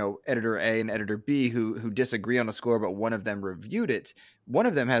have, editor A and editor B who disagree on a score, but one of them reviewed it, one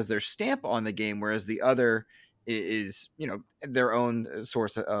of them has their stamp on the game, whereas the other is, their own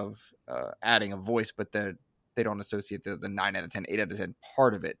source of adding a voice, but they don't associate the 9 out of 10, 8 out of 10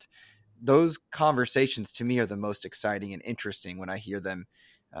 part of it. Those conversations to me are the most exciting and interesting when I hear them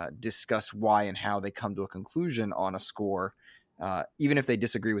discuss why and how they come to a conclusion on a score, even if they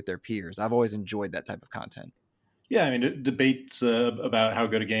disagree with their peers. I've always enjoyed that type of content. Yeah, I mean, debates about how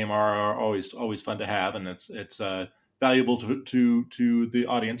good a game are always fun to have, and it's valuable to the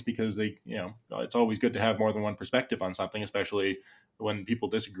audience because it's always good to have more than one perspective on something, especially when people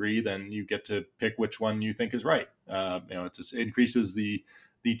disagree. Then you get to pick which one you think is right. It just increases the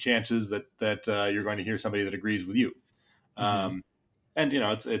chances that you're going to hear somebody that agrees with you. And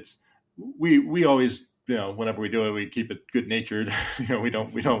it's we always whenever we do it, we keep it good natured. We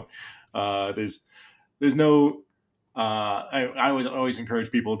don't there's no. I always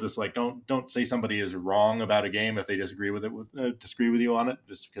encourage people just like don't say somebody is wrong about a game if they disagree with you on it,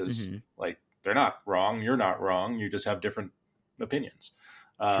 just because like they're not wrong, you're not wrong, you just have different opinions.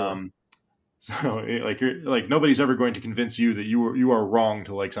 Sure. So you're like nobody's ever going to convince you that you are wrong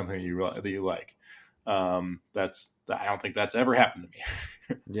to like something that you like. I don't think that's ever happened to me.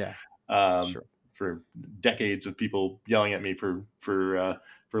 Yeah. Sure. For decades of people yelling at me for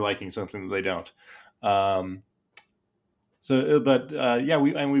liking something that they don't.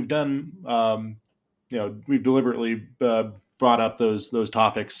 We've done, we've deliberately brought up those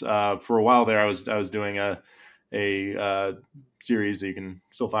topics. For a while there, I was doing a series that you can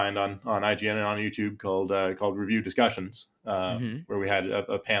still find on IGN and on YouTube called Review Discussions, where we had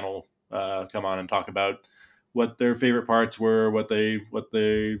a panel come on and talk about what their favorite parts were, what their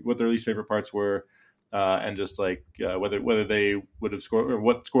least favorite parts were, and just like whether they would have scored or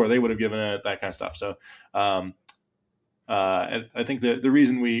what score they would have given it, that kind of stuff. So. And I think the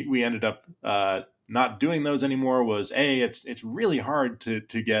reason we ended up not doing those anymore was it's really hard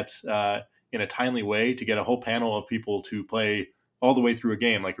to get in a timely way to get a whole panel of people to play all the way through a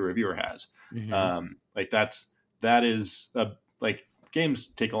game like a reviewer has. That is games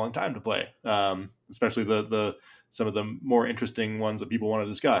take a long time to play, especially the some of the more interesting ones that people want to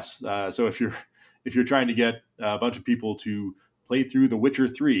discuss. So if you're trying to get a bunch of people to play through The Witcher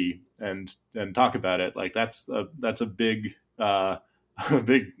 3 and talk about it, like that's a big a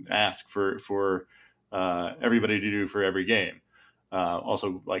big ask for everybody to do for every game.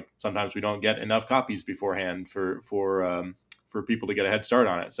 Also, like sometimes we don't get enough copies beforehand for people to get a head start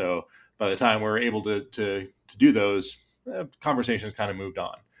on it. So by the time we're able to do those, conversations kind of moved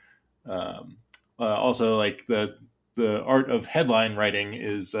on. Also, like the art of headline writing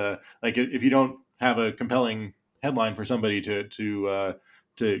is like if you don't have a compelling headline for somebody to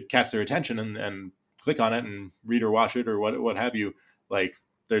catch their attention and click on it and read or watch it or what have you, like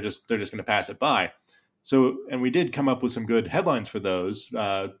they're just going to pass it by. So, and we did come up with some good headlines for those,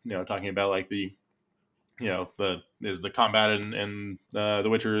 talking about like is the combat in The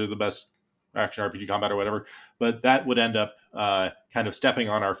Witcher the best action RPG combat or whatever, but that would end up kind of stepping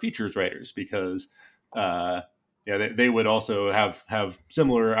on our features writers because they would also have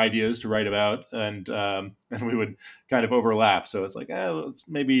similar ideas to write about, and we would kind of overlap. So it's like, let's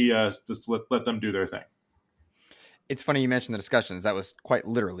maybe just let them do their thing. It's funny you mentioned the discussions. That was quite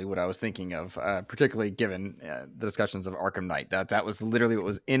literally what I was thinking of, particularly given the discussions of Arkham Knight. That was literally what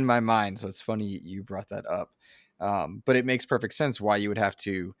was in my mind. So it's funny you brought that up. But it makes perfect sense why you would have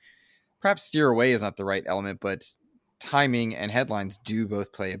to, perhaps steer away is not the right element, but timing and headlines do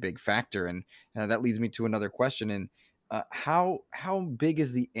both play a big factor. And that leads me to another question. And how big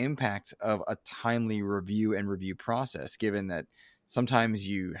is the impact of a timely review and review process, given that sometimes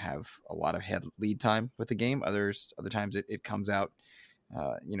you have a lot of lead time with the game. Other times it comes out,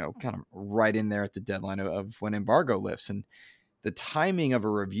 kind of right in there at the deadline of when embargo lifts. And the timing of a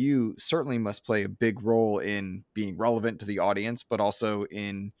review certainly must play a big role in being relevant to the audience, but also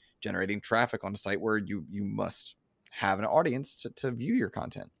in generating traffic on a site where you must have an audience to view your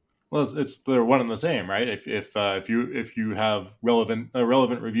content. Well, they're one and the same, right? If you have a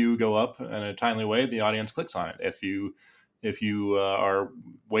relevant review go up in a timely way, the audience clicks on it. If you are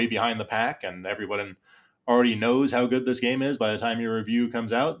way behind the pack and everyone already knows how good this game is by the time your review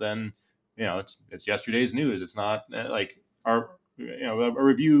comes out, then it's yesterday's news. It's not like a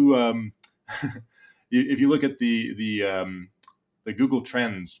review. If you look at the Google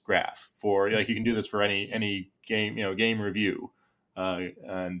Trends graph for, like, you can do this for any game game review,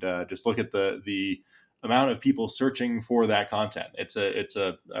 and just look at the amount of people searching for that content. It's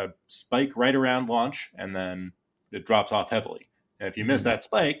a spike right around launch, and then it drops off heavily. And if you miss that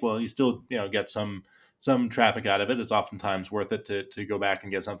spike, well, you still get some traffic out of it. It's oftentimes worth it to go back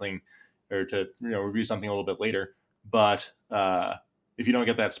and get something, or to review something a little bit later. But if you don't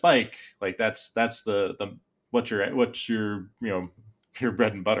get that spike, like that's the what's your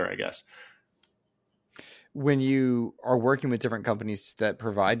bread and butter, I guess. When you are working with different companies that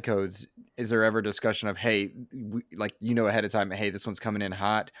provide codes, is there ever discussion of, hey, ahead of time, hey, this one's coming in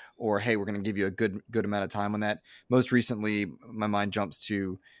hot, or hey, we're going to give you a good amount of time on that? Most recently, my mind jumps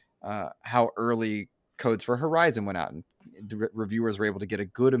to how early codes for Horizon went out, and reviewers were able to get a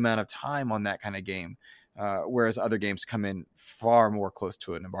good amount of time on that kind of game, whereas other games come in far more close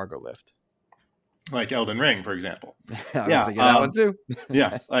to an embargo lift. Like Elden Ring, for example. I was thinking that one too.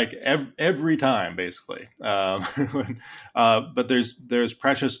 Yeah, like every time, basically. But there's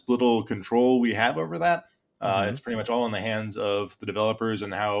precious little control we have over that. It's pretty much all in the hands of the developers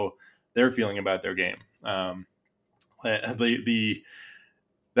and how they're feeling about their game. That's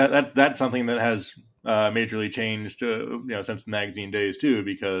something that has majorly changed, since the magazine days too,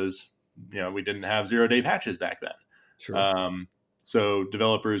 because we didn't have 0-day patches back then. Sure. So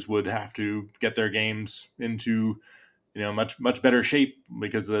developers would have to get their games into, much better shape,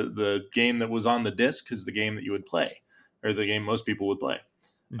 because the game that was on the disc is the game that you would play, or the game most people would play,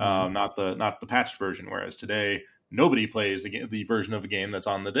 not the patched version. Whereas today, nobody plays the version of a game that's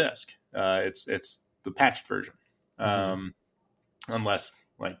on the disc. It's the patched version, unless,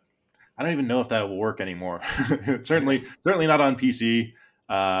 like, I don't even know if that will work anymore. certainly not on PC.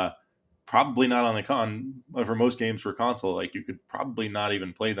 Probably not on for most games for console. Like, you could probably not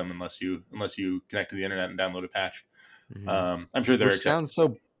even play them unless you connect to the internet and download a patch. I'm sure Which sounds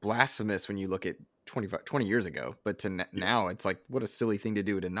so blasphemous when you look at 20 years ago, but now it's like, what a silly thing to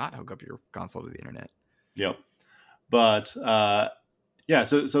do to not hook up your console to the internet. Yep. But so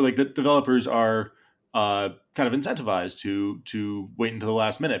like the developers are kind of incentivized to wait until the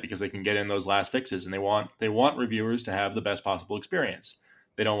last minute, because they can get in those last fixes, and they want reviewers to have the best possible experience.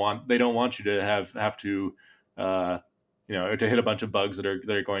 They don't want you to have to to hit a bunch of bugs that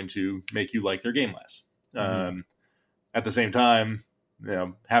are going to make you like their game less. At the same time,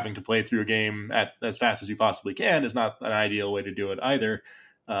 having to play through a game at as fast as you possibly can is not an ideal way to do it either.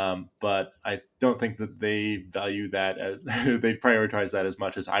 But I don't think that they value that as they prioritize that as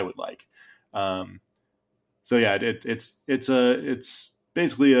much as I would like. So yeah, it's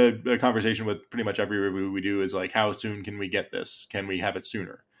basically a conversation with pretty much every review we do is like, how soon can we get this? Can we have it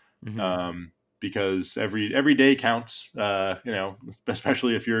sooner? Mm-hmm. Because every day counts,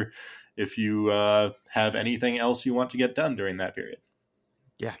 especially if you have anything else you want to get done during that period.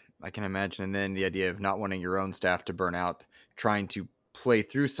 Yeah, I can imagine. And then the idea of not wanting your own staff to burn out, trying to play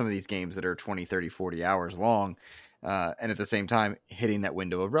through some of these games that are 20, 30, 40 hours long. And at the same time, hitting that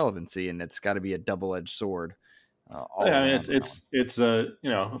window of relevancy. And it's got to be a double-edged sword. It's a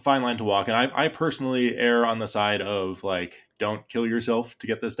fine line to walk. And I personally err on the side of like, don't kill yourself to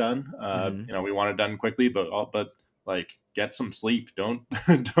get this done. We want it done quickly, but like get some sleep. Don't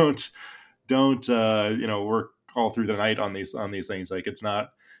work all through the night on these things. Like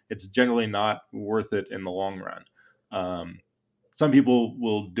it's generally not worth it in the long run. Some people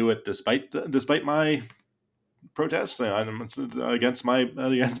will do it despite my protests against my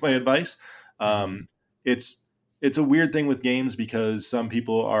advice. It's a weird thing with games because some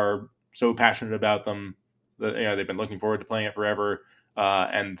people are so passionate about them that they've been looking forward to playing it forever,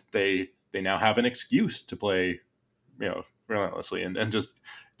 and they now have an excuse to play relentlessly and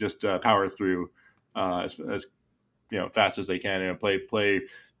just power through as fast as they can. Play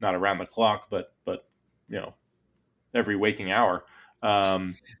not around the clock, but every waking hour.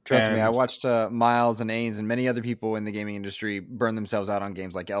 Trust me, I watched Miles and Ains and many other people in the gaming industry burn themselves out on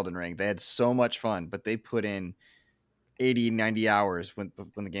games like Elden Ring. They had so much fun, but they put in 80, 90 hours when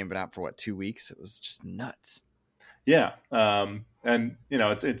the game been out for 2 weeks. It was just nuts. Yeah. And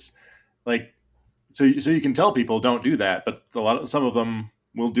it's like, so you can tell people don't do that, but some of them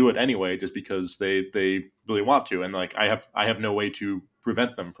will do it anyway, just because they really want to. And like, I have no way to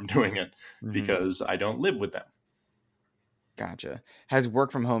prevent them from doing it because I don't live with them. Gotcha. Has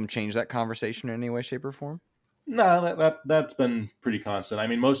work from home changed that conversation in any way, shape, or form? No, that's been pretty constant. I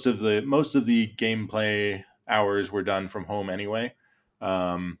mean, most of the gameplay hours were done from home anyway,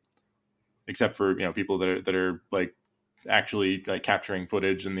 except for people that are like actually like capturing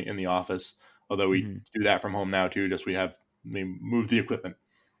footage in the office. Although we do that from home now too. We move the equipment.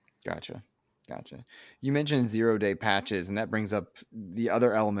 Gotcha. You mentioned 0-day patches, and that brings up the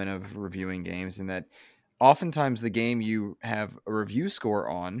other element of reviewing games, in that oftentimes the game you have a review score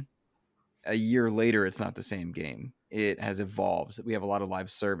on, a year later, it's not the same game. It has evolved. We have a lot of live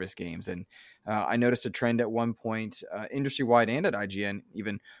service games. And I noticed a trend at one point, industry-wide and at IGN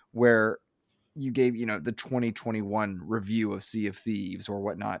even, where you gave, the 2021 review of Sea of Thieves or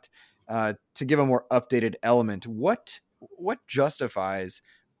whatnot, to give a more updated element. What justifies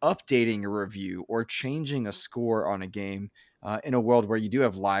updating a review or changing a score on a game in a world where you do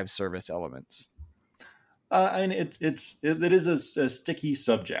have live service elements? I mean, it is a sticky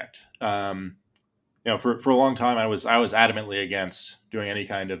subject. For a long time, I was adamantly against doing any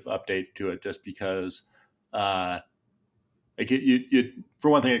kind of update to it, just because, for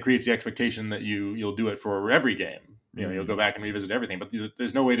one thing, it creates the expectation that you'll do it for every game. You'll go back and revisit everything, but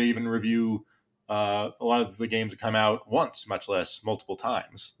there's no way to even review a lot of the games that come out once, much less multiple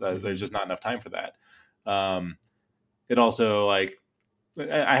times. There's just not enough time for that. It also, like,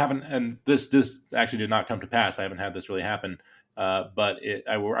 I haven't, and this actually did not come to pass. I haven't had this really happen, but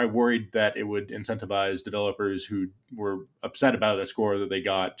I worried that it would incentivize developers who were upset about a score that they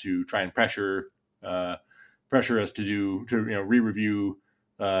got to try and pressure us to re-review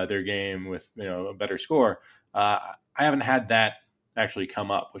their game with a better score. I haven't had that actually come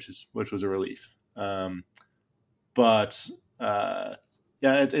up, which was a relief. But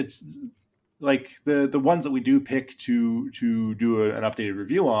it's like the ones that we do pick to do an updated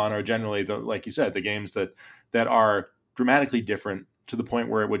review on are generally, like you said, the games that are dramatically different to the point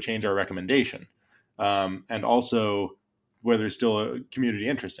where it would change our recommendation, and also where there's still a community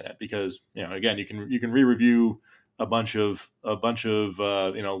interest in it. Because again, you can re-review a bunch of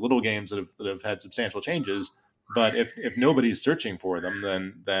little games that have had substantial changes, but if nobody's searching for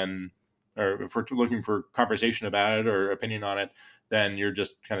them, then or if we're looking for conversation about it or opinion on it, then you're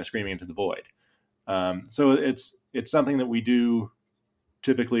just kind of screaming into the void. So it's something that we do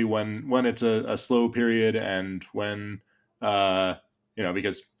typically when it's a slow period, and when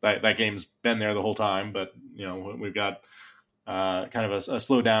because that game's been there the whole time, but we've got kind of a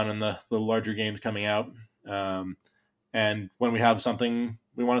slowdown in the larger games coming out, and when we have something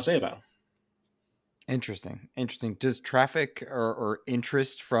we want to say about them. Interesting. Does traffic or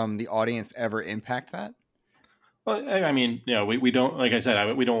interest from the audience ever impact that? Well, I mean, we don't, like I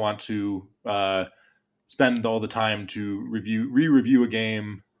said, we don't want to spend all the time to re-review a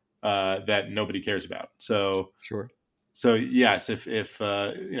game that nobody cares about. So Sure. So yes, if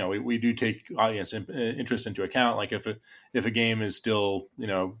we do take audience interest into account, like if a game is still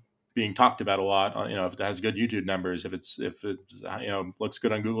being talked about a lot, if it has good YouTube numbers, if it looks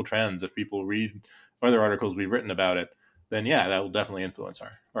good on Google Trends, if people read other articles we've written about it, then yeah, that will definitely influence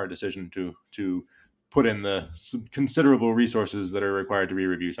our decision to put in the considerable resources that are required to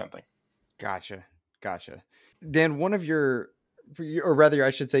re-review something. Gotcha. Dan, one of your, or rather,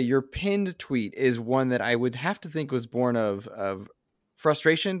 I should say, your pinned tweet is one that I would have to think was born of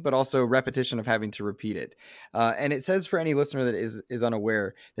frustration, but also repetition of having to repeat it. And it says, for any listener that is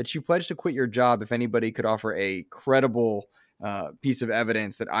unaware, that you pledge to quit your job if anybody could offer a credible piece of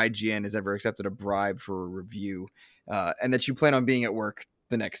evidence that IGN has ever accepted a bribe for a review, and that you plan on being at work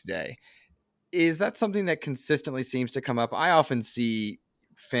the next day. Is that something that consistently seems to come up? I often see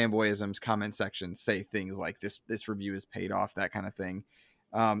Fanboyism's comment section say things like this review is paid off, that kind of thing.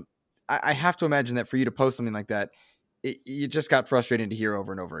 I have to imagine that for you to post something like that, you just got frustrated to hear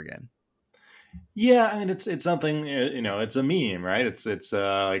over and over again. Yeah, I mean it's something, it's a meme, right? It's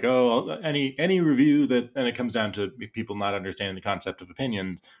like, oh, any review that, and it comes down to people not understanding the concept of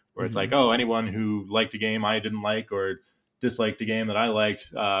opinion, where it's like, oh, anyone who liked a game I didn't like or disliked a game that I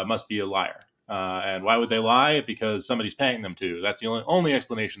liked must be a liar. And why would they lie? Because somebody's paying them to. That's the only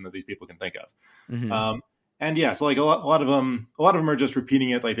explanation that these people can think of. And yeah, so like a lot of them are just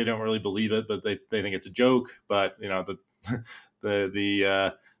repeating it, like they don't really believe it, but they think it's a joke. But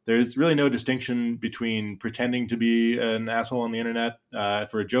there's really no distinction between pretending to be an asshole on the internet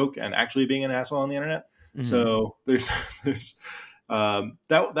for a joke and actually being an asshole on the internet. So there's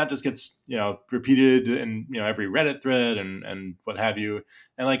that just gets repeated in every Reddit thread and what have you,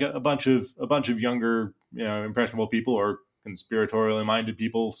 and like a bunch of younger impressionable people or conspiratorially minded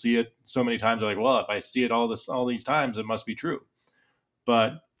people see it so many times, they're like, well, if I see it all these times, it must be true.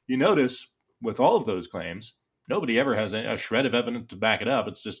 But you notice with all of those claims, nobody ever has a shred of evidence to back it up.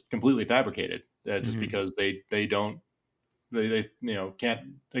 It's just completely fabricated, just because they can't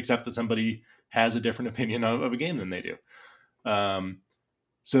accept that somebody has a different opinion of a game than they do.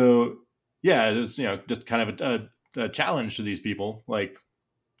 So yeah, there's just kind of a challenge to these people, like,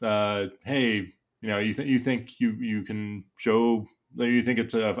 hey, you think you can show that you think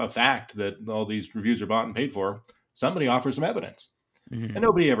it's a fact that all these reviews are bought and paid for. Somebody offers some evidence, and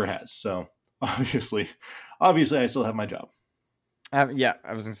nobody ever has. So obviously I still have my job. Yeah,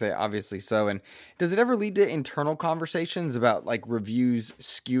 I was going to say, obviously so. And does it ever lead to internal conversations about like reviews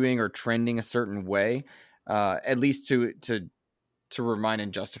skewing or trending a certain way? At least to remind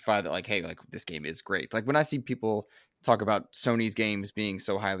and justify that, like, hey, like this game is great. Like when I see people talk about Sony's games being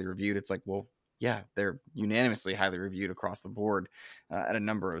so highly reviewed, it's like, well, yeah, they're unanimously highly reviewed across the board at a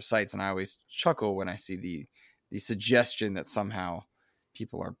number of sites. And I always chuckle when I see the suggestion that somehow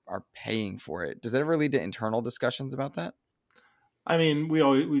people are paying for it. Does that ever lead to internal discussions about that? I mean,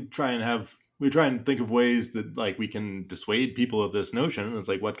 we try and think of ways that like we can dissuade people of this notion. It's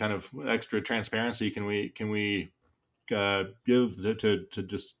like, what kind of extra transparency can we give to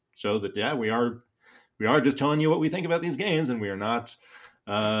just show that, yeah, we are just telling you what we think about these games, and we are not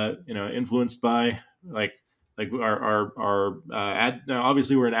influenced by like our ad. Now,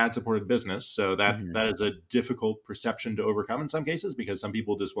 obviously we're an ad supported business, so that is a difficult perception to overcome in some cases, because some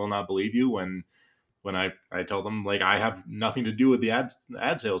people just will not believe you when I tell them, like, I have nothing to do with the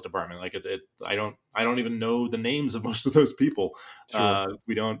ad sales department. Like I don't even know the names of most of those people. Sure.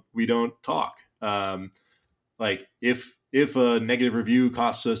 We don't talk. Like if a negative review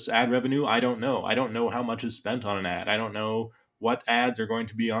costs us ad revenue, I don't know. I don't know how much is spent on an ad. I don't know what ads are going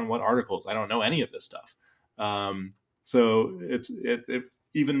to be on what articles. I don't know any of this stuff. So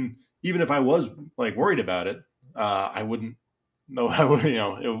even if I was like worried about it, I wouldn't know how,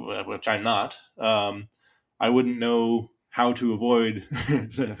 which I'm not. I wouldn't know how to avoid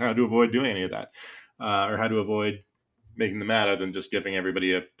doing any of that, or how to avoid making them mad, other than just giving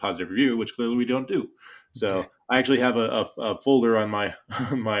everybody a positive review, which clearly we don't do. So I actually have a folder on my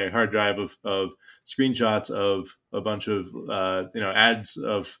hard drive of screenshots of a bunch of ads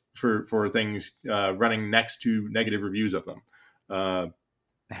for things running next to negative reviews of them.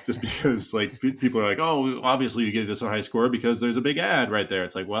 Just because like people are like, oh, obviously you gave this a high score because there's a big ad right there.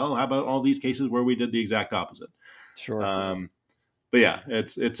 It's like, well, how about all these cases where we did the exact opposite? Sure. But yeah,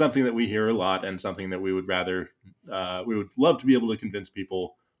 it's something that we hear a lot, and something that we would love to be able to convince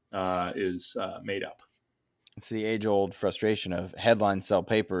people is made up. It's the age-old frustration of headlines sell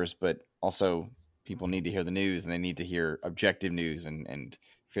papers, but also people need to hear the news, and they need to hear objective news and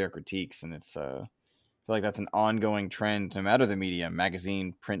fair critiques. And it's feel like that's an ongoing trend, no matter the media,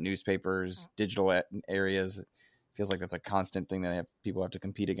 magazine, print, newspapers, digital areas. It feels like that's a constant thing that people have to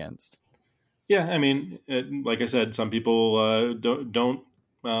compete against. Yeah, I mean, like I said, some people don't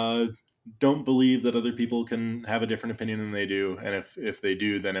believe that other people can have a different opinion than they do, and if they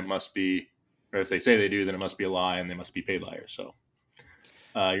do, then it must be, or if they say they do, then it must be a lie, and they must be paid liars. So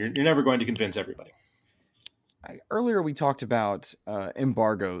you're never going to convince everybody. Earlier, we talked about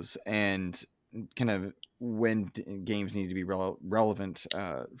embargoes and kind of when games need to be relevant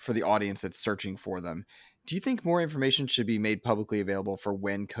for the audience that's searching for them. Do you think more information should be made publicly available for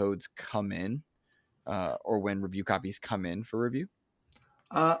when codes come in or when review copies come in for review?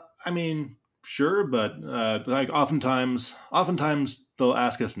 I mean, sure, but like oftentimes they'll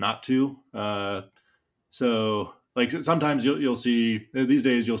ask us not to. So like sometimes you'll see these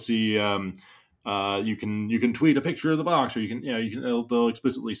days you'll see you can tweet a picture of the box, or they'll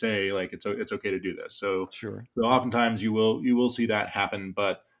explicitly say like it's okay to do this. So sure. So oftentimes you will see that happen,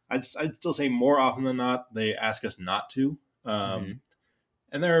 but I'd still say more often than not they ask us not to.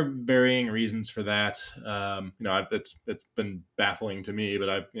 And there are varying reasons for that. It's been baffling to me, but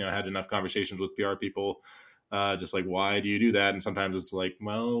I've had enough conversations with PR people, just like, why do you do that? And sometimes it's like,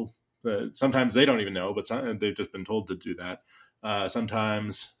 well, sometimes they don't even know, but they've just been told to do that.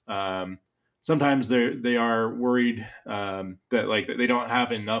 Sometimes they are worried that like they don't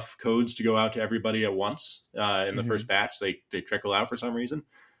have enough codes to go out to everybody at once in the first batch. They trickle out for some reason,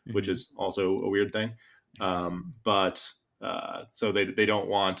 which is also a weird thing. So they don't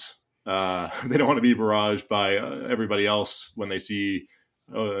want to be barraged by everybody else when they see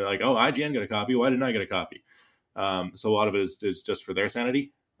IGN got a copy. Why didn't I get a copy? So a lot of it is just for their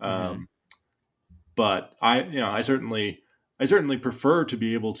sanity. But I certainly prefer to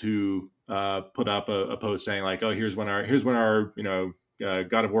be able to put up a post saying like, oh, here's when our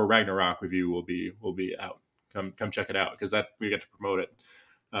God of War Ragnarok review will be out. Come check it out, because that we get to promote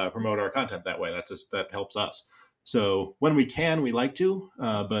our content that way. That helps us. So when we can, we like to,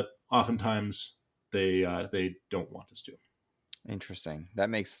 but oftentimes they don't want us to. Interesting.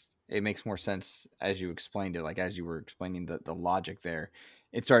 It makes more sense as you explained it. Like as you were explaining the logic there,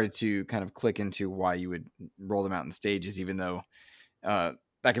 it started to kind of click into why you would roll them out in stages, even though that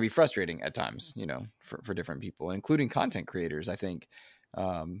can be frustrating at times, for different people, including content creators, I think,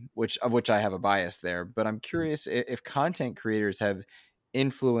 which I have a bias there. But I'm curious if content creators have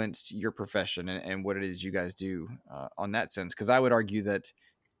influenced your profession and what it is you guys do on that sense, because I would argue that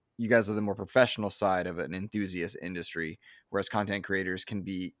you guys are the more professional side of an enthusiast industry, whereas content creators can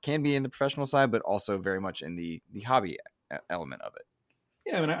be in the professional side, but also very much in the hobby element of it.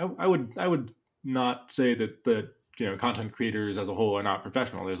 Yeah, I mean, I would not say that content creators as a whole are not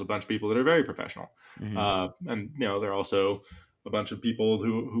professional. There's a bunch of people that are very professional, and there are also a bunch of people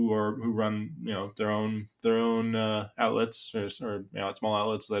who run their own outlets or small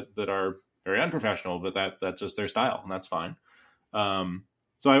outlets that are very unprofessional, but that's just their style, and that's fine.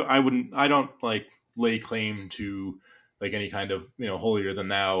 So I don't like lay claim to like any kind of holier than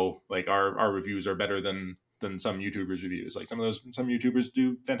thou, like our reviews are better than some YouTubers' reviews. Like some YouTubers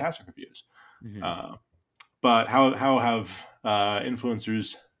do fantastic reviews. But how have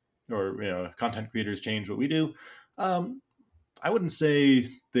influencers or content creators changed what we do? I wouldn't say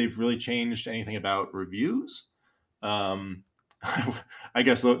they've really changed anything about reviews. I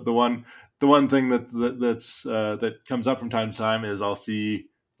guess the one thing that comes up from time to time is I'll see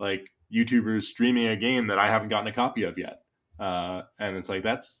like YouTubers streaming a game that I haven't gotten a copy of yet, and it's like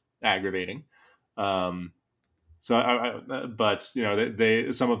that's aggravating. But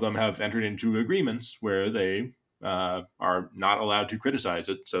they some of them have entered into agreements where they are not allowed to criticize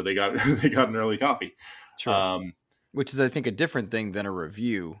it, so they got an early copy. Sure. Which is, I think, a different thing than a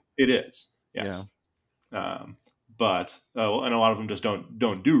review. It is, yes. Yeah. But and a lot of them just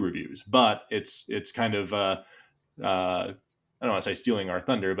don't do reviews. But it's kind of I don't want to say stealing our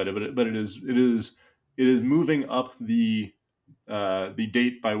thunder, but it is moving up the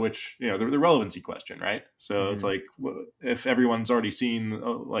date by which the relevancy question, right? So it's like if everyone's already seen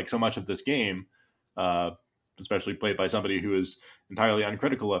like so much of this game, especially played by somebody who is entirely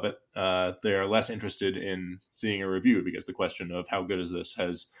uncritical of it, they are less interested in seeing a review because the question of how good is this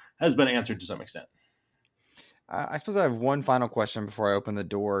has been answered to some extent. I suppose I have one final question before I open the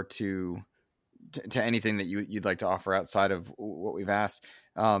door to anything that you'd like to offer outside of what we've asked.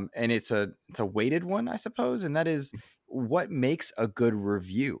 And it's a weighted one, I suppose. And that is, what makes a good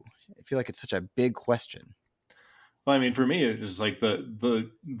review? I feel like it's such a big question. Well, I mean, for me, it's just like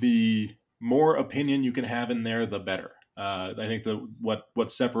the more opinion you can have in there, the better. I think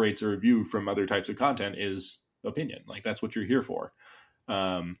what separates a review from other types of content is opinion. Like that's what you're here for.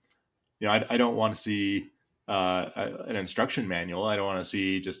 I don't want to see an instruction manual. I don't want to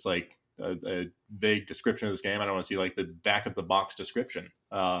see just like a vague description of this game. I don't want to see like the back of the box description.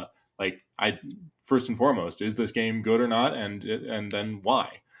 Like I first and foremost, is this game good or not, and then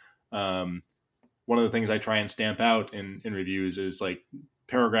why? One of the things I try and stamp out in reviews is like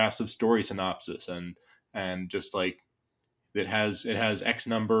paragraphs of story synopsis and just like it has X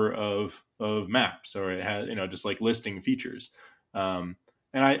number of maps, or it has just like listing features. And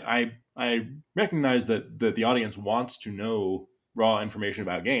I recognize that the audience wants to know raw information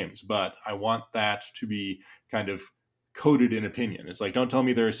about games, but I want that to be kind of coded in opinion. It's like, don't tell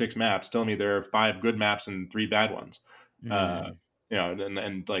me there are 6 maps. Tell me there are 5 good maps and 3 bad ones.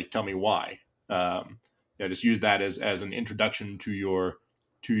 And like tell me why. Just use that as an introduction to your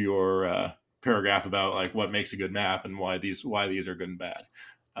paragraph about like what makes a good map and why these are good and bad.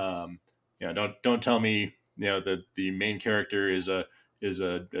 Don't tell me that the main character is a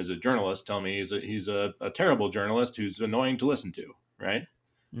journalist. Tell me he's a terrible journalist who's annoying to listen to, right?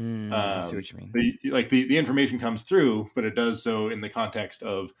 I see what you mean. The information comes through, but it does so in the context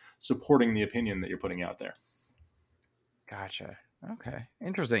of supporting the opinion that you're putting out there. Gotcha. Okay,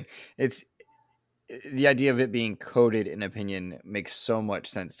 interesting. It's the idea of it being coded in opinion makes so much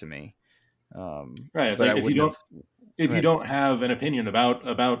sense to me. Right. It's like if you don't have an opinion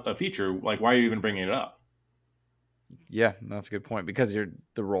about a feature, like why are you even bringing it up? Yeah, that's a good point, because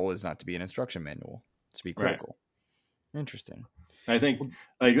the role is not to be an instruction manual; it's to be critical. Right. Interesting. I think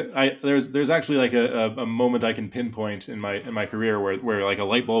there's actually like a moment I can pinpoint in my career where like a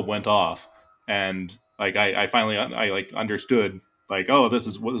light bulb went off, and like I finally like understood like, oh, this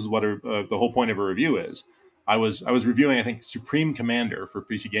is what the whole point of a review is. I was reviewing, I think, Supreme Commander for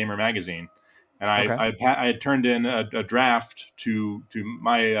PC Gamer magazine, and I had turned in a draft to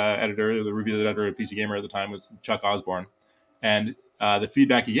my editor. The review editor at PC Gamer at the time was Chuck Osborne, and the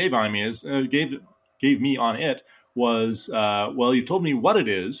feedback he gave on me gave me on it was, well, you told me what it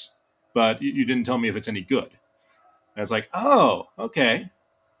is, but you didn't tell me if it's any good. And it's like, oh, okay,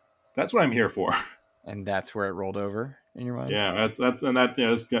 that's what I'm here for. And that's where it rolled over in your mind. Yeah, that's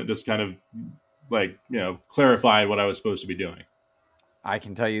just kind of like clarified what I was supposed to be doing. I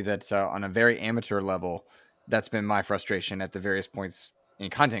can tell you that on a very amateur level, that's been my frustration at the various points in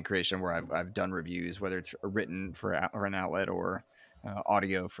content creation where I've done reviews, whether it's written for an outlet or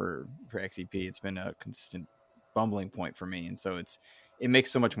audio for XEP. It's been a consistent bumbling point for me, and so it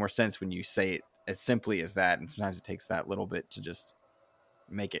makes so much more sense when you say it as simply as that, and sometimes it takes that little bit to just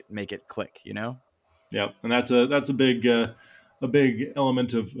make it click, Yeah, and that's a big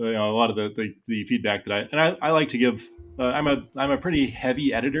element of a lot of the feedback that I like to give. I'm a pretty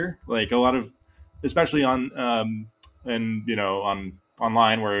heavy editor, like a lot of, especially on on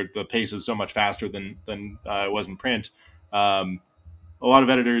online where the pace is so much faster than it was in print. A lot of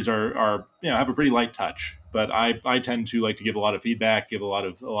editors are have a pretty light touch, but I tend to like to give a lot of feedback, give a lot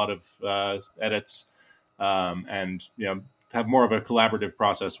of edits, and have more of a collaborative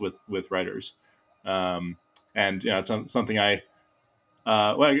process with writers. And it's something I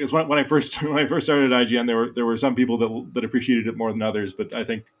guess when I first started at IGN, there were some people that appreciated it more than others, but I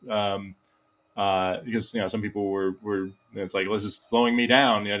think because some people were it's like, this is slowing me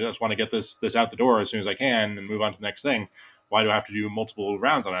down. I just want to get this out the door as soon as I can and move on to the next thing. Why do I have to do multiple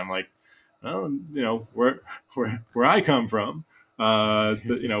rounds on it? I'm like, well, where I come from,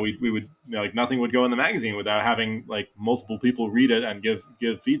 we would like nothing would go in the magazine without having like multiple people read it and give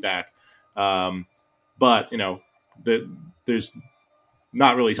feedback. But there's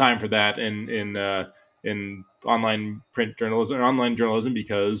not really time for that in online print journalism or online journalism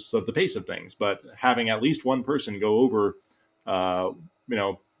because of the pace of things. But having at least one person go over,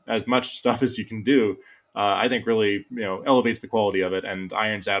 as much stuff as you can do, I think really elevates the quality of it and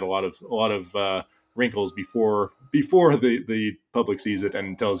irons out a lot of wrinkles before the public sees it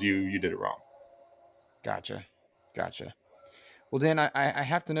and tells you did it wrong. Gotcha. Well, Dan, I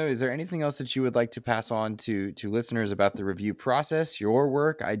have to know, is there anything else that you would like to pass on to listeners about the review process, your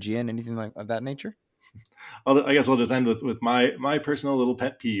work, IGN, anything of that nature? I guess I'll just end with my personal little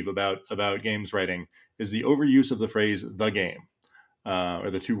pet peeve about games writing is the overuse of the phrase "the game," or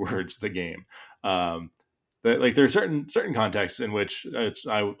the 2 words "the game." Like there are certain contexts in which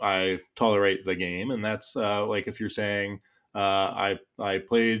I tolerate the game, and that's like if you're saying I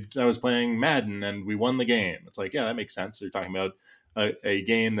was playing Madden and we won the game. It's like, yeah, that makes sense. You're talking about a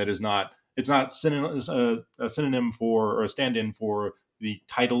game that is not a synonym for or a stand-in for the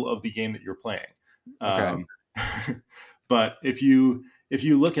title of the game that you're playing. Okay. But if you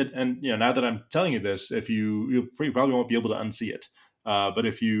look at, and now that I'm telling you this, you probably won't be able to unsee it. But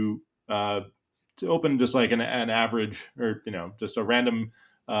if you to open just like an average or just a random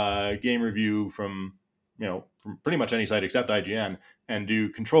game review from from pretty much any site except IGN and do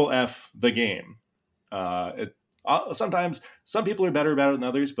Control F the game. Sometimes some people are better about it than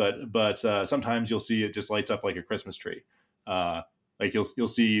others, but sometimes you'll see it just lights up like a Christmas tree. Like you'll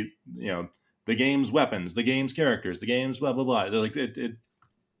see the game's weapons, the game's characters, the game's blah blah blah. They're like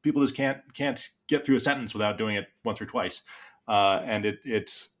people just can't get through a sentence without doing it once or twice, and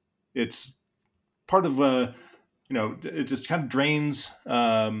it's part of it just kind of drains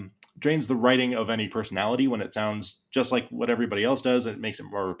the writing of any personality when it sounds just like what everybody else does, and it makes it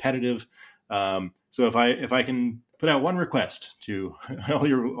more repetitive. So if I can put out one request to all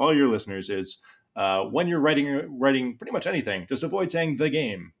your listeners is when you're writing pretty much anything, just avoid saying the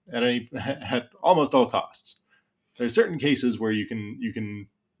game at almost all costs. There's certain cases where you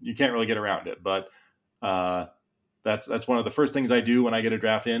can't really get around it, but that's one of the first thing I do when I get a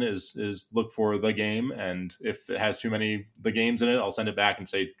draft in is look for the game, and if it has too many the games in it, I'll send it back and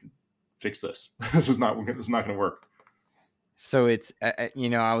say, fix this. This is not going to work. So it's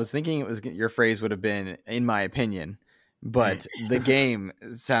I was thinking your phrase would have been "in my opinion," but the game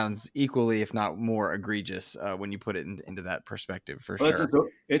sounds equally, if not more, egregious when you put it into that perspective. For sure,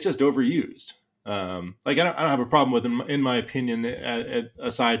 it's just overused. Like I don't have a problem with in my opinion,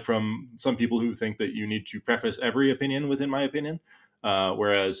 aside from some people who think that you need to preface every opinion with "in my opinion,"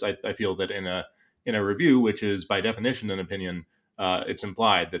 whereas I feel that in a review, which is by definition an opinion, it's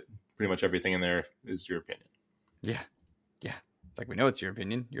implied that pretty much everything in there is your opinion. Yeah. It's like, we know it's your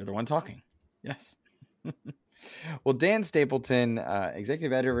opinion. You're the one talking. Yes. Well, Dan Stapleton,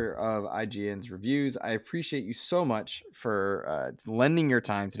 executive editor of IGN's Reviews, I appreciate you so much for lending your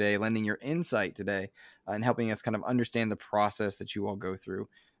time today, lending your insight today, and helping us kind of understand the process that you all go through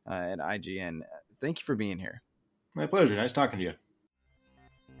at IGN. Thank you for being here. My pleasure. Nice talking to you.